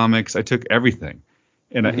economics, I took everything.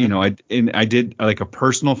 And I did like a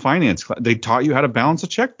personal finance class. They taught you how to balance a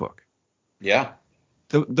checkbook. Yeah.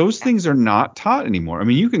 Those things are not taught anymore. I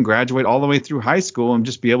mean, you can graduate all the way through high school and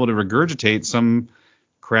just be able to regurgitate some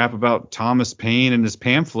crap about Thomas Paine and his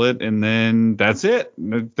pamphlet, and then that's it.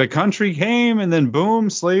 The country came, and then boom,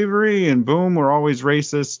 slavery, and boom, we're always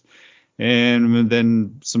racist, and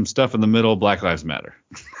then some stuff in the middle, Black Lives Matter.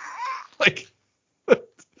 Like,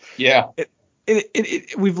 yeah,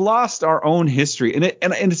 we've lost our own history, and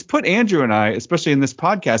it's put Andrew and I, especially in this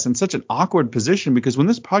podcast, in such an awkward position, because when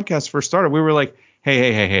this podcast first started, we were like,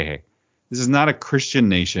 hey. This is not a Christian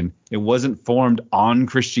nation. It wasn't formed on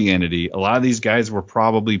Christianity. A lot of these guys were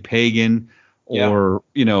probably pagan or,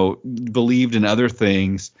 believed in other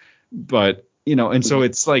things. But, and so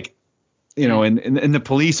it's like, and the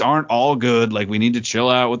police aren't all good. Like, we need to chill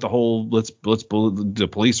out with the whole the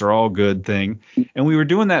police are all good thing. And we were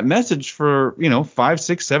doing that message for, 5,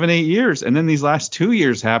 6, 7, 8 years. And then these last 2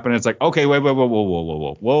 years happen. It's like, okay,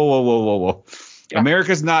 whoa. Yeah.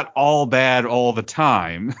 America's not all bad all the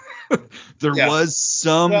time. There was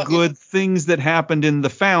some good things that happened in the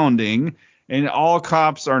founding, and all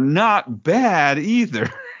cops are not bad either.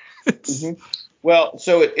 Well,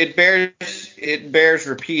 so it bears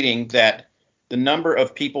repeating that the number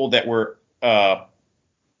of people that were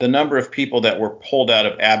pulled out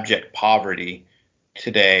of abject poverty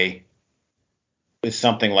today is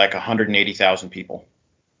something like 180,000 people.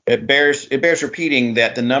 It bears repeating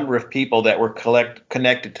that the number of people that were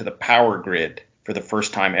connected to the power grid for the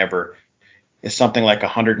first time ever is something like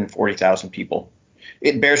 140,000 people.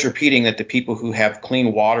 It bears repeating that the people who have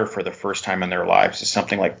clean water for the first time in their lives is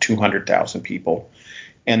something like 200,000 people.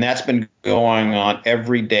 And that's been going on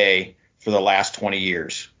every day for the last 20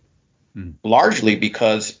 years, largely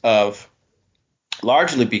because of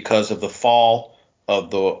the fall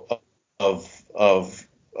of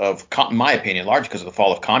in my opinion, largely because of the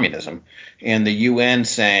fall of communism, and the UN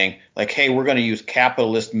saying, like, hey, we're going to use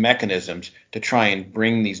capitalist mechanisms to try and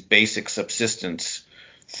bring these basic subsistence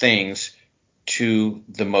things to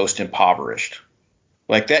the most impoverished.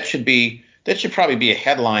 Like that should probably be a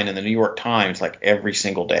headline in the New York Times like every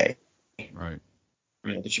single day. Right.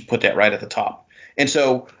 They should put that right at the top. And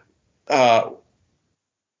so the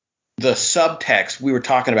subtext, we were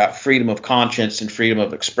talking about freedom of conscience and freedom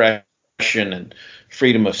of expression and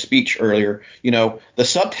freedom of speech earlier. The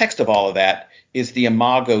subtext of all of that is the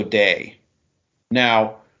Imago Dei.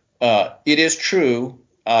 Now, it is true,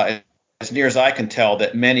 as near as I can tell,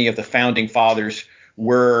 that many of the founding fathers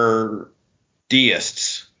were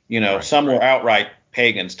deists. Right. Some were outright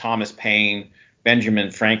pagans, Thomas Paine,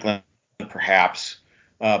 Benjamin Franklin, perhaps,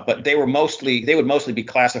 but they would mostly be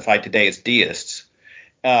classified today as deists.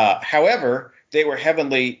 However, they were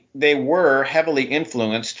heavily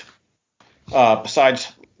influenced.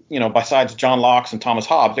 Besides John Locke and Thomas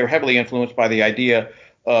Hobbes, they were heavily influenced by the idea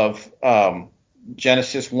of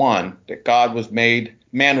Genesis 1, that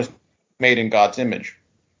man was made in God's image.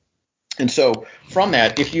 And so from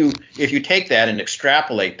that, if you take that and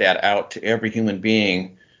extrapolate that out to every human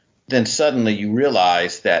being, then suddenly you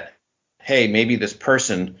realize that, hey, maybe this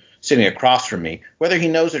person sitting across from me, whether he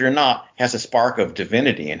knows it or not, has a spark of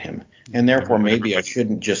divinity in him, and therefore maybe I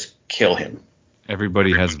shouldn't just kill him.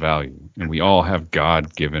 Everybody has value, and we all have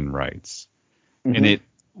God-given rights. Mm-hmm. And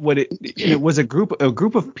it was a group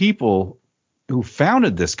of people who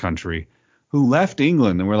founded this country, who left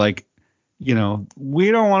England and were like, we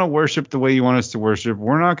don't want to worship the way you want us to worship.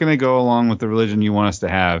 We're not going to go along with the religion you want us to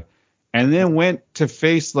have. And then went to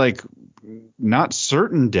face like not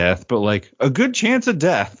certain death, but like a good chance of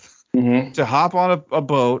death, to hop on a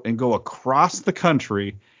boat and go across the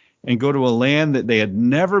country and go to a land that they had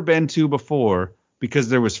never been to before, because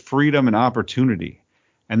there was freedom and opportunity.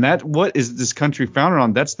 And what is this country founded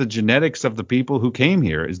on? That's the genetics of the people who came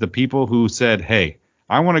here, is the people who said, hey,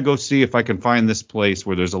 I want to go see if I can find this place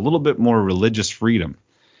where there's a little bit more religious freedom.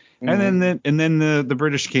 Mm-hmm. And then the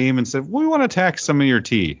British came and said, we want to tax some of your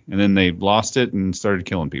tea. And then they lost it and started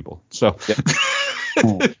killing people. So,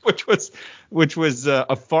 yep. which was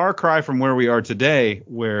a far cry from where we are today,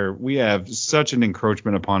 where we have such an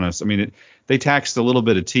encroachment upon us. I mean, they taxed a little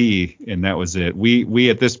bit of tea, and that was it. We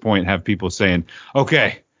at this point have people saying,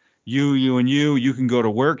 okay, you and you can go to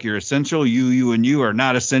work. You're essential. You and you are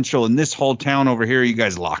not essential. In this whole town over here, you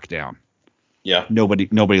guys lock down. Yeah. Nobody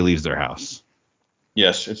leaves their house.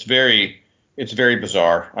 Yes, it's very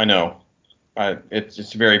bizarre. I know.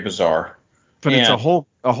 It's very bizarre. But it's a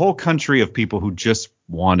whole country of people who just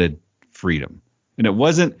wanted freedom. And it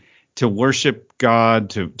wasn't to worship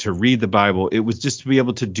God, to read the Bible. It was just to be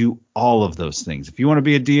able to do all of those things. If you want to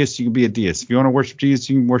be a deist, you can be a deist. If you want to worship Jesus,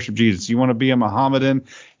 you can worship Jesus. You want to be a Mohammedan,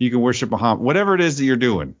 you can worship Muhammad. Whatever it is that you're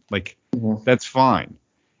doing, that's fine.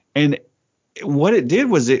 And what it did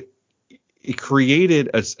was it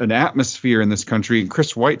created an atmosphere in this country. And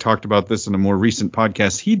Chris White talked about this in a more recent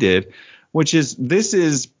podcast he did, which is this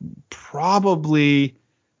is probably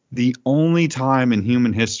the only time in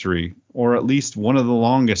human history, or at least one of the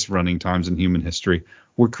longest running times in human history,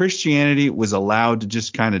 where Christianity was allowed to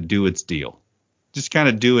just kind of do its deal, just kind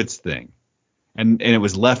of do its thing. And it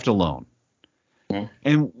was left alone. Yeah.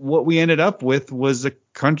 And what we ended up with was a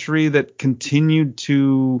country that continued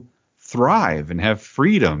to thrive and have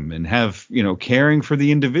freedom and have, caring for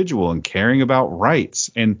the individual and caring about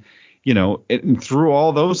rights. And, and through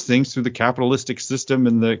all those things, through the capitalistic system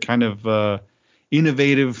and the kind of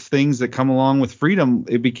innovative things that come along with freedom,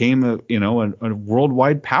 it became a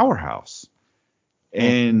worldwide powerhouse.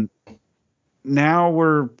 And now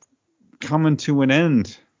we're coming to an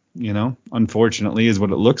end, unfortunately, is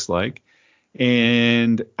what it looks like.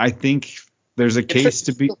 And I think there's a case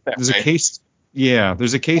to be made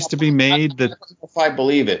that, I don't know if I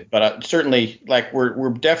believe it, but certainly we're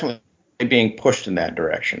definitely being pushed in that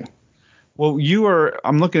direction. Well,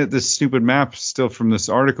 I'm looking at this stupid map still from this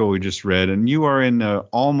article we just read, and you are in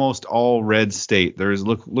almost all red state. There's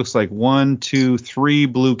looks like 1, 2, 3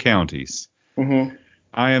 blue counties. Mm-hmm.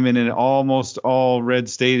 I am in an almost all red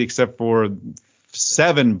state except for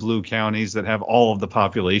 7 blue counties that have all of the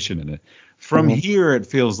population in it. From here, it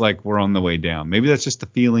feels like we're on the way down. Maybe that's just the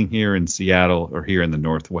feeling here in Seattle or here in the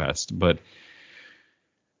Northwest. But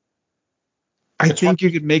I think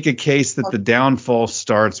you could make a case that the downfall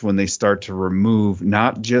starts when they start to remove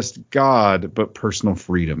not just God, but personal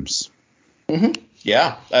freedoms. Mm-hmm.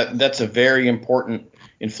 Yeah, that's a very important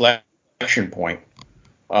inflection point.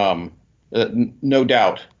 No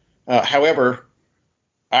doubt. However,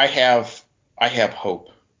 I have hope.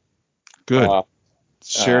 Good.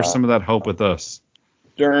 Share some of that hope with us.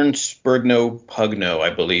 Dern Spurgno Pugno, I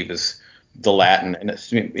believe, is the Latin,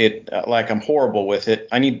 and like I'm horrible with it.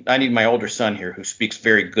 I need my older son here who speaks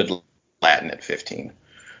very good Latin at 15.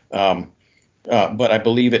 But I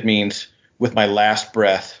believe it means with my last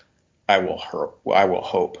breath, I will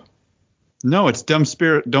hope. No, it's dumb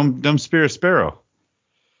spirit Spero.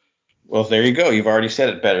 Well, there you go. You've already said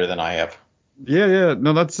it better than I have. Yeah.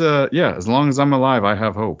 No, that's as long as I'm alive, I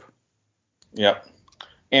have hope. Yep.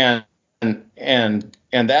 And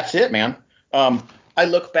that's it, man. I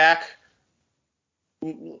look back.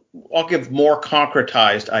 I'll give more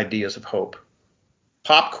concretized ideas of hope.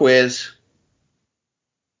 Pop quiz.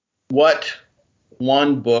 What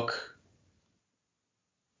one book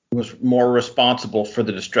was more responsible for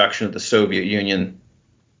the destruction of the Soviet Union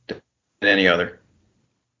than any other?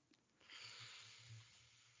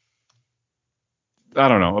 I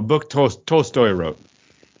don't know. A book Tolstoy wrote.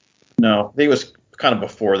 No, he was kind of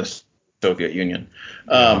before the Soviet Union.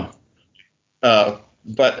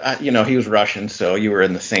 But he was Russian, so you were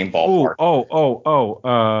in the same ballpark.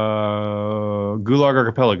 Gulag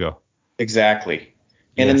Archipelago. Exactly.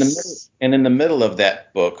 And yes. in the middle of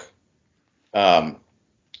that book,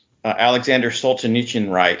 Alexander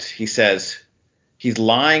Solzhenitsyn writes. He says he's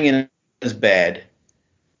lying in his bed,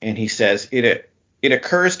 and he says it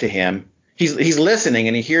occurs to him. He's listening,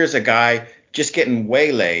 and he hears a guy just getting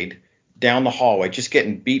waylaid down the hallway, just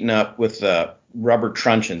getting beaten up with rubber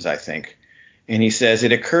truncheons, I think. And he says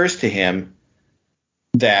it occurs to him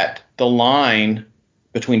that the line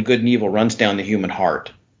between good and evil runs down the human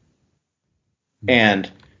heart. And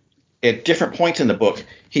at different points in the book,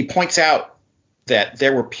 he points out that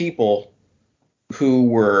there were people who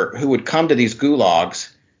would come to these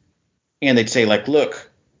gulags, and they'd say, like, look,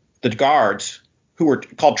 the guards, who were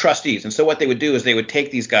called trustees. And so what they would do is they would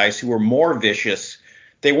take these guys who were more vicious.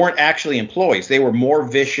 They weren't actually employees. They were more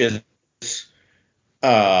vicious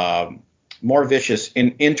in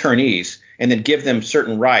internees, and then give them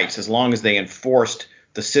certain rights as long as they enforced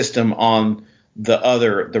the system on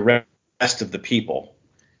the rest of the people.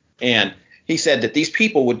 And he said that these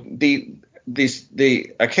people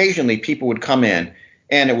occasionally people would come in,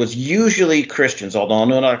 and it was usually Christians, although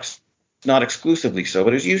not exclusively so,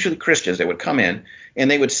 but it was usually Christians that would come in,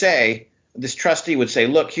 and they would say, this trustee would say,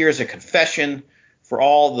 look, here's a confession for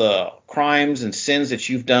all the crimes and sins that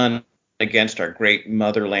you've done against our great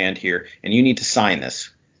motherland here, and you need to sign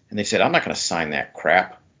this. And they said, I'm not going to sign that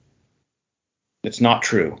crap. It's not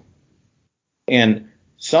true. And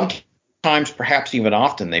sometimes, perhaps even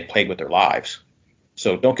often, they played with their lives.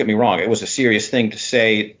 So don't get me wrong, it was a serious thing to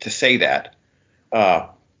say that.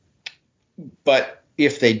 But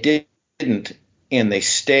if they didn't, and they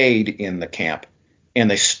stayed in the camp, and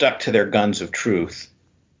they stuck to their guns of truth,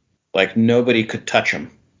 like nobody could touch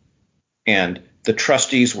them, and the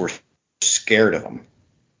trustees were scared of them.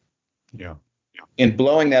 Yeah. And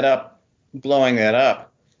blowing that up,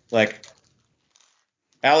 like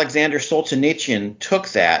Alexander Solzhenitsyn took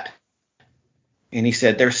that, and he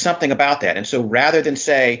said, there's something about that. And so rather than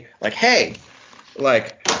say, like, hey,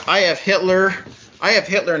 like, I have Hitler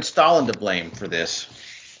and Stalin to blame for this,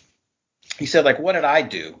 he said, like, what did I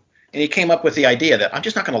do? And he came up with the idea that I'm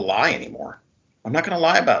just not going to lie anymore. I'm not going to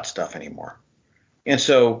lie about stuff anymore. And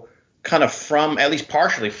so kind of at least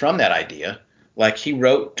partially from that idea, like, he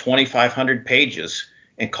wrote 2,500 pages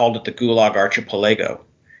and called it the Gulag Archipelago.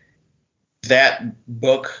 That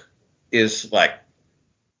book is like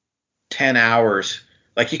 10 hours.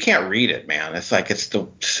 Like, you can't read it, man. It's like, it's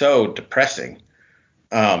so depressing.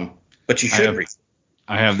 But you should read it.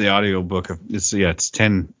 I have the audio book. It's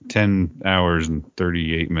 10 hours and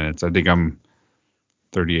 38 minutes. I think I'm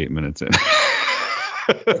 38 minutes in.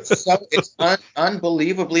 It's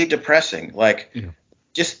unbelievably depressing. Like,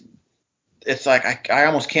 just, it's like, I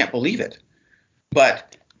almost can't believe it.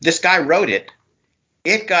 But this guy wrote it.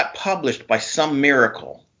 It got published by some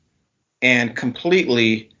miracle and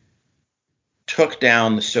completely took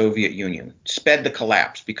down the Soviet Union, sped the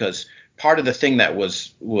collapse, because part of the thing that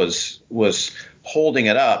was holding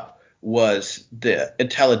it up was the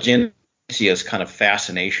intelligentsia's kind of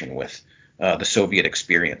fascination with the Soviet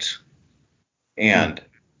experience. And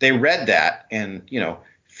they read that, and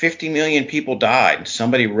 50 million people died, and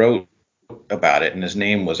somebody wrote about it, and his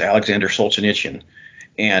name was Alexander Solzhenitsyn,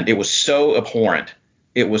 and it was so abhorrent.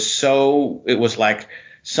 It was like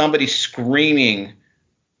somebody screaming,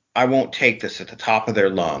 "I won't take this," at the top of their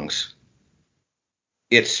lungs,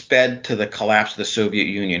 it sped to the collapse of the Soviet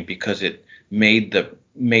Union because it made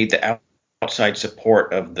the outside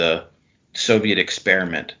support of the Soviet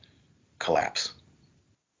experiment collapse.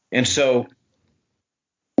 And so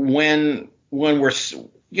when we're,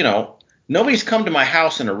 nobody's come to my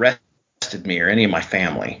house and arrested me or any of my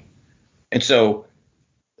family. And so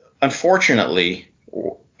unfortunately,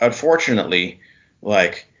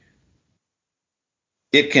 like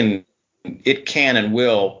it can and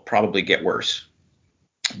will probably get worse.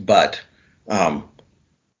 But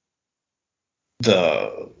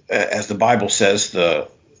as the Bible says, the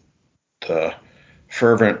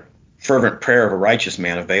fervent prayer of a righteous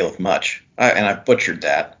man availeth much. And I butchered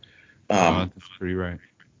that. That's pretty right.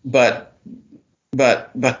 But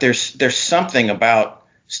there's something about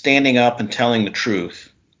standing up and telling the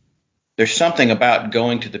truth. There's something about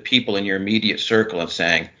going to the people in your immediate circle and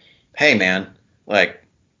saying, "Hey, man, like,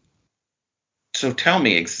 so tell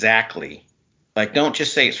me exactly. Like, don't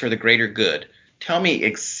just say it's for the greater good. Tell me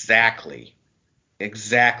exactly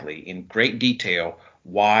in great detail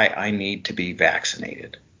why I need to be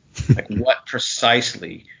vaccinated. Like, what precise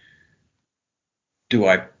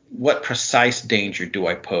danger do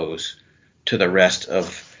I pose to the rest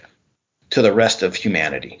of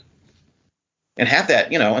humanity?" And have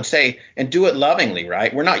that, and say, and do it lovingly,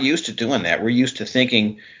 right? We're not used to doing that. We're used to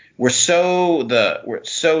thinking we're so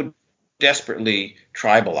desperately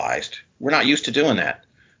tribalized. We're not used to doing that.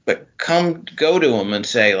 But go to them and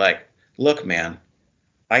say, like, "Look, man,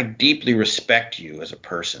 I deeply respect you as a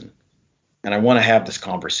person, and I want to have this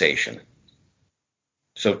conversation.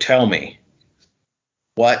 So tell me,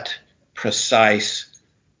 what precise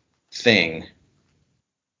thing,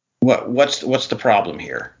 what's the problem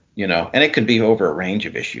here?" And it could be over a range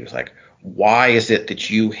of issues. Like, why is it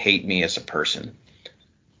that you hate me as a person?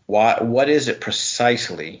 What is it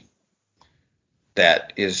precisely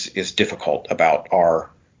that is difficult about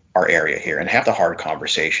our area here? And have the hard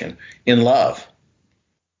conversation in love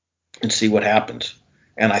and see what happens.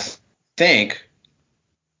 And I think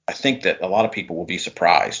that a lot of people will be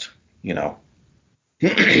surprised, I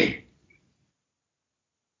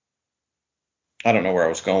don't know where I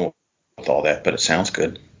was going with all that, but it sounds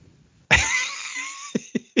good.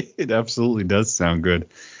 It absolutely does sound good.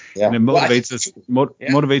 Yeah. And it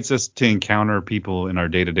motivates us to encounter people in our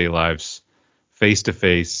day-to-day lives face to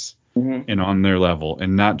face and on their level,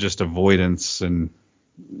 and not just avoidance. And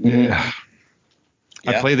I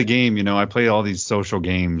play the game, I play all these social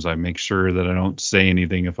games. I make sure that I don't say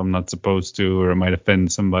anything if I'm not supposed to, or I might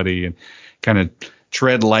offend somebody, and kind of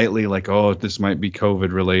tread lightly, like, oh, this might be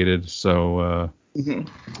COVID related. So,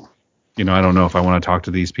 I don't know if I want to talk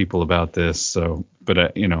to these people about this. So,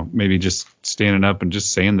 but maybe just standing up and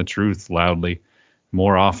just saying the truth loudly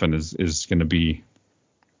more often is going to be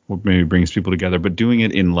what maybe brings people together, but doing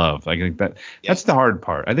it in love. I think that's the hard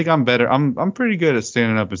part. I think I'm better. I'm pretty good at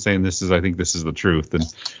standing up and saying I think this is the truth, and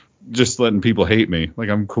just letting people hate me. Like,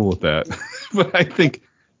 I'm cool with that. But I think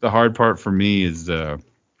the hard part for me is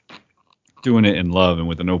doing it in love and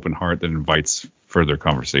with an open heart that invites further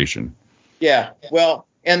conversation. Yeah. Well,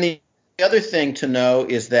 and the other thing to know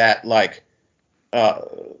is that, like,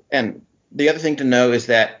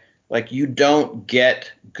 you don't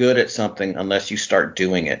get good at something unless you start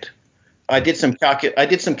doing it. I did some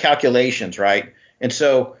calculations, right? And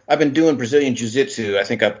so I've been doing Brazilian Jiu-Jitsu. I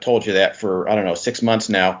think I've told you that for, 6 months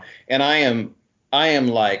now. And I am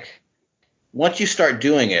like, once you start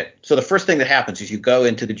doing it, so the first thing that happens is you go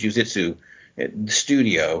into the Jiu-Jitsu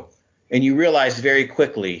studio, and you realize very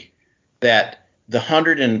quickly that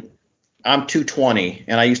I'm 220,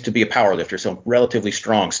 and I used to be a power lifter, so I'm relatively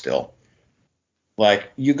strong still.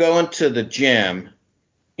 Like, you go into the gym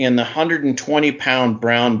in the 120-pound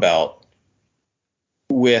brown belt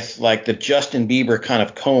with, like, the Justin Bieber kind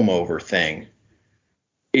of comb over thing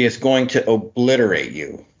is going to obliterate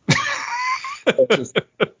you.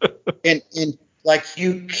 and like,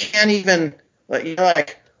 you can't even,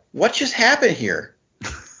 like, what just happened here?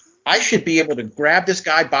 I should be able to grab this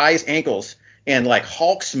guy by his ankles and, like,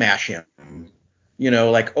 Hulk smash him,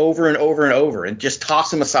 like, over and over and over, and just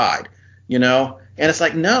toss him aside, And it's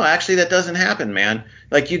like, no, actually, that doesn't happen, man.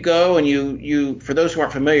 Like, you go and you for those who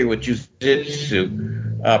aren't familiar with Jiu-Jitsu,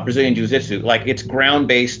 Brazilian Jiu-Jitsu, like, it's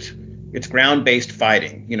ground-based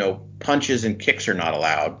fighting. Punches and kicks are not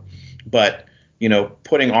allowed, but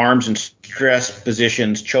putting arms in stress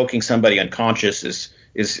positions, choking somebody unconscious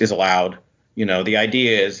is allowed. The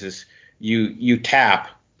idea is you tap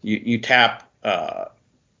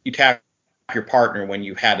your partner when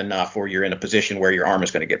you've had enough, or you're in a position where your arm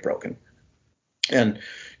is going to get broken. And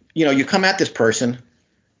you come at this person,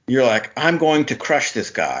 you're like, I'm going to crush this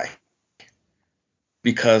guy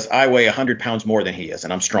because I weigh 100 pounds more than he is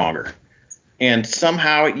and I'm stronger. And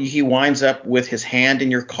somehow he winds up with his hand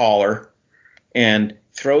in your collar and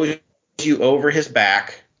throws you over his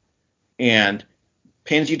back and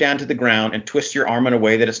pins you down to the ground and twists your arm in a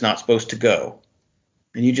way that it's not supposed to go.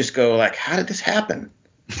 And you just go like, how did this happen?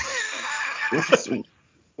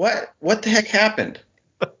 What the heck happened?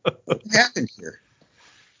 What happened here?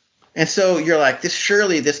 And so you're like,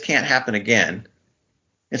 surely this can't happen again.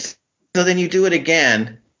 And so then you do it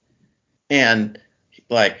again, and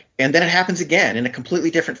then it happens again in a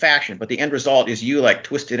completely different fashion. But the end result is you like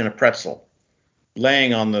twisted in a pretzel,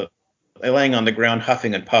 laying on the ground,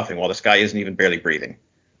 huffing and puffing while this guy isn't even barely breathing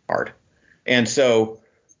hard. And so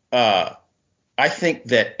I think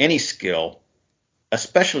that any skill,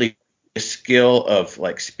 especially a skill of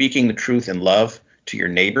like speaking the truth in love to your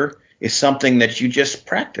neighbor, is something that you just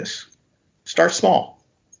practice. Start small.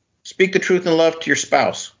 Speak the truth in love to your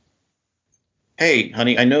spouse. Hey,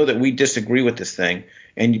 honey, I know that we disagree with this thing,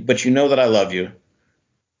 but you know that I love you.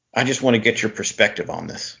 I just want to get your perspective on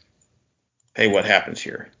this. Hey, what happens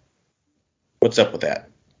here? What's up with that?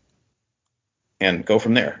 And go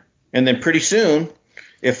from there. And then pretty soon,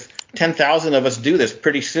 if 10,000 of us do this,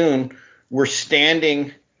 pretty soon we're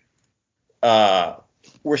standing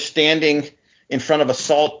in front of a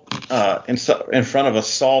salt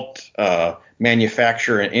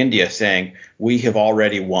manufacturer in India saying, we have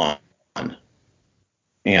already won,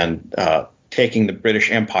 and taking the British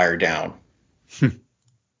Empire down.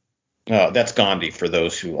 That's Gandhi for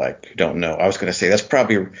those who don't know. I was going to say that's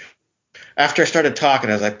probably, after I started talking,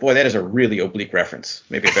 I was like, boy, that is a really oblique reference.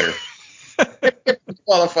 Maybe I better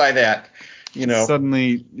qualify that.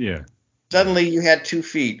 Suddenly you had 2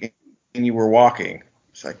 feet and you were walking.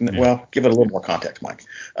 It's like, well, give it a little more context, Mike.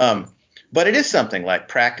 But it is something like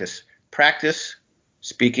practice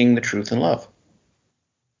speaking the truth in love.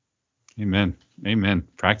 Amen.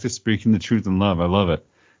 Practice speaking the truth in love. I love it.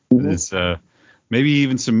 Mm-hmm. It's maybe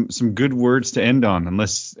even some good words to end on,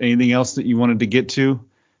 unless anything else that you wanted to get to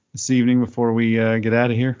this evening before we get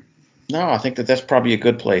out of here. No, I think that's probably a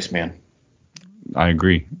good place, man. I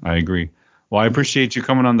agree. Well, I appreciate you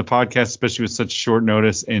coming on the podcast, especially with such short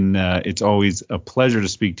notice, and it's always a pleasure to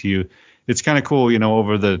speak to you. It's kind of cool,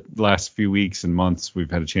 over the last few weeks and months,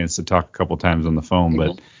 we've had a chance to talk a couple times on the phone,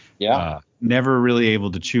 but never really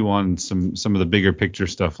able to chew on some of the bigger picture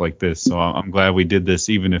stuff like this. So I'm glad we did this,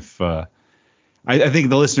 even if I think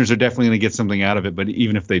the listeners are definitely going to get something out of it, but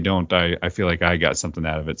even if they don't, I feel like I got something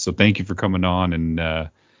out of it. So thank you for coming on, and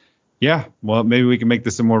well, maybe we can make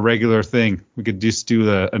this a more regular thing. We could just do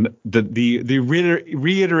the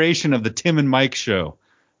reiteration of the Tim and Mike show.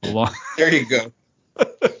 There you go.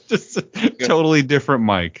 Just a totally different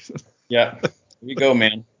Mike. Yeah, there you go,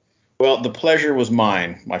 man. Well, the pleasure was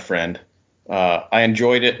mine, my friend. I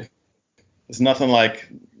enjoyed it. There's nothing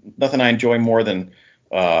I enjoy more than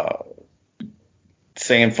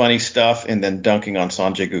saying funny stuff and then dunking on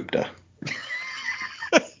Sanjay Gupta.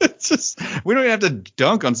 We don't even have to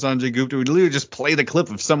dunk on Sanjay Gupta. We literally just play the clip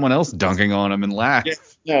of someone else dunking on him and laugh. Yeah,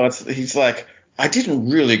 no, he's like, I didn't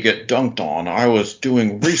really get dunked on. I was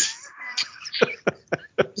doing research.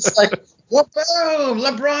 It's like, well, boom,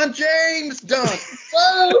 LeBron James dunk.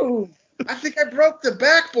 Boom. I think I broke the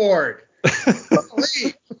backboard.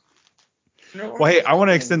 Well, hey, I want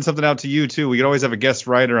to extend something out to you too. We could always have a guest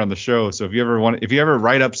writer on the show. So if you ever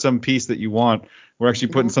write up some piece that you want, we're actually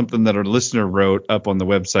putting something that our listener wrote up on the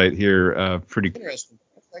website here pretty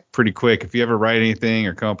quick. If you ever write anything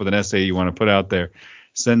or come up with an essay you want to put out there,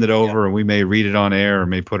 send it over and we may read it on air or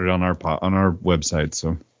may put it on our website.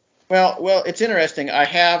 So. Well, it's interesting. I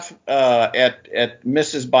have at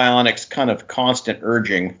Mrs. Bionic's kind of constant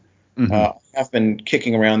urging, I've been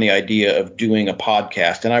kicking around the idea of doing a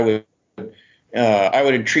podcast, and I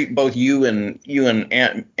would entreat both you and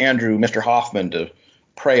Andrew, Mr. Hoffman, to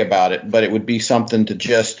pray about it, but it would be something to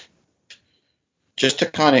just to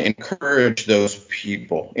kind of encourage those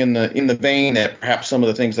people in the vein that perhaps some of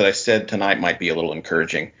the things that I said tonight might be a little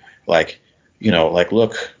encouraging. Look,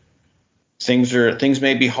 things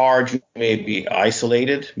may be hard, you may be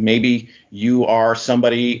isolated, maybe you are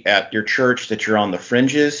somebody at your church that you're on the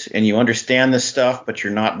fringes and you understand this stuff, but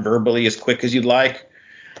you're not verbally as quick as you'd like.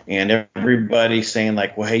 And everybody's saying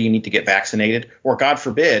like, well, hey, you need to get vaccinated. Or God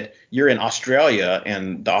forbid, you're in Australia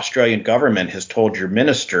and the Australian government has told your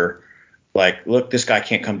minister, like, look, this guy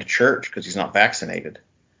can't come to church because he's not vaccinated.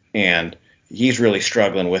 And he's really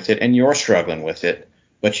struggling with it and you're struggling with it.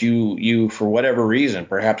 But you for whatever reason,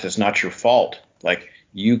 perhaps it's not your fault, like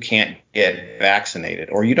you can't get vaccinated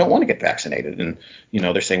or you don't want to get vaccinated. And,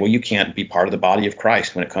 they're saying, well, you can't be part of the body of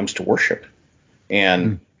Christ when it comes to worship.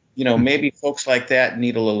 And maybe folks like that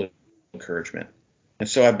need a little encouragement. And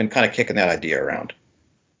so I've been kind of kicking that idea around.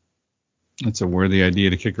 That's a worthy idea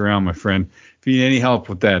to kick around, my friend. If you need any help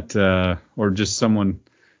with that, or just some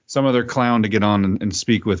other clown to get on and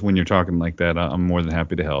speak with when you're talking like that, I'm more than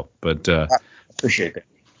happy to help. But I appreciate that.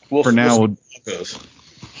 For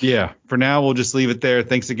now, we'll just leave it there.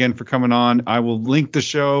 Thanks again for coming on. I will link the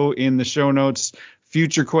show in the show notes.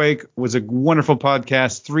 Future Quake was a wonderful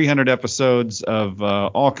podcast, 300 episodes of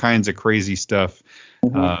all kinds of crazy stuff.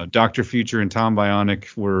 Mm-hmm. Dr. Future and Tom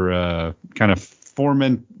Bionic were kind of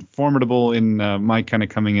formidable in my kind of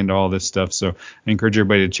coming into all this stuff. So I encourage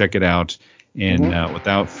everybody to check it out. And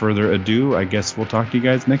without further ado, I guess we'll talk to you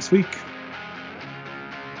guys next week.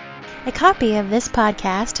 A copy of this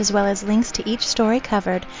podcast, as well as links to each story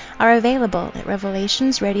covered, are available at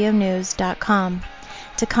revelationsradionews.com.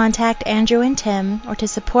 To contact Andrew and Tim or to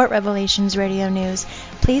support Revelations Radio News,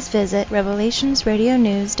 please visit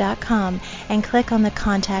revelationsradionews.com and click on the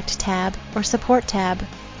Contact tab or Support tab.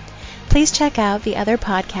 Please check out the other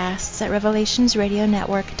podcasts at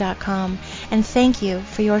revelationsradionetwork.com, and thank you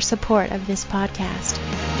for your support of this podcast.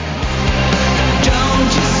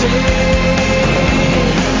 Don't you say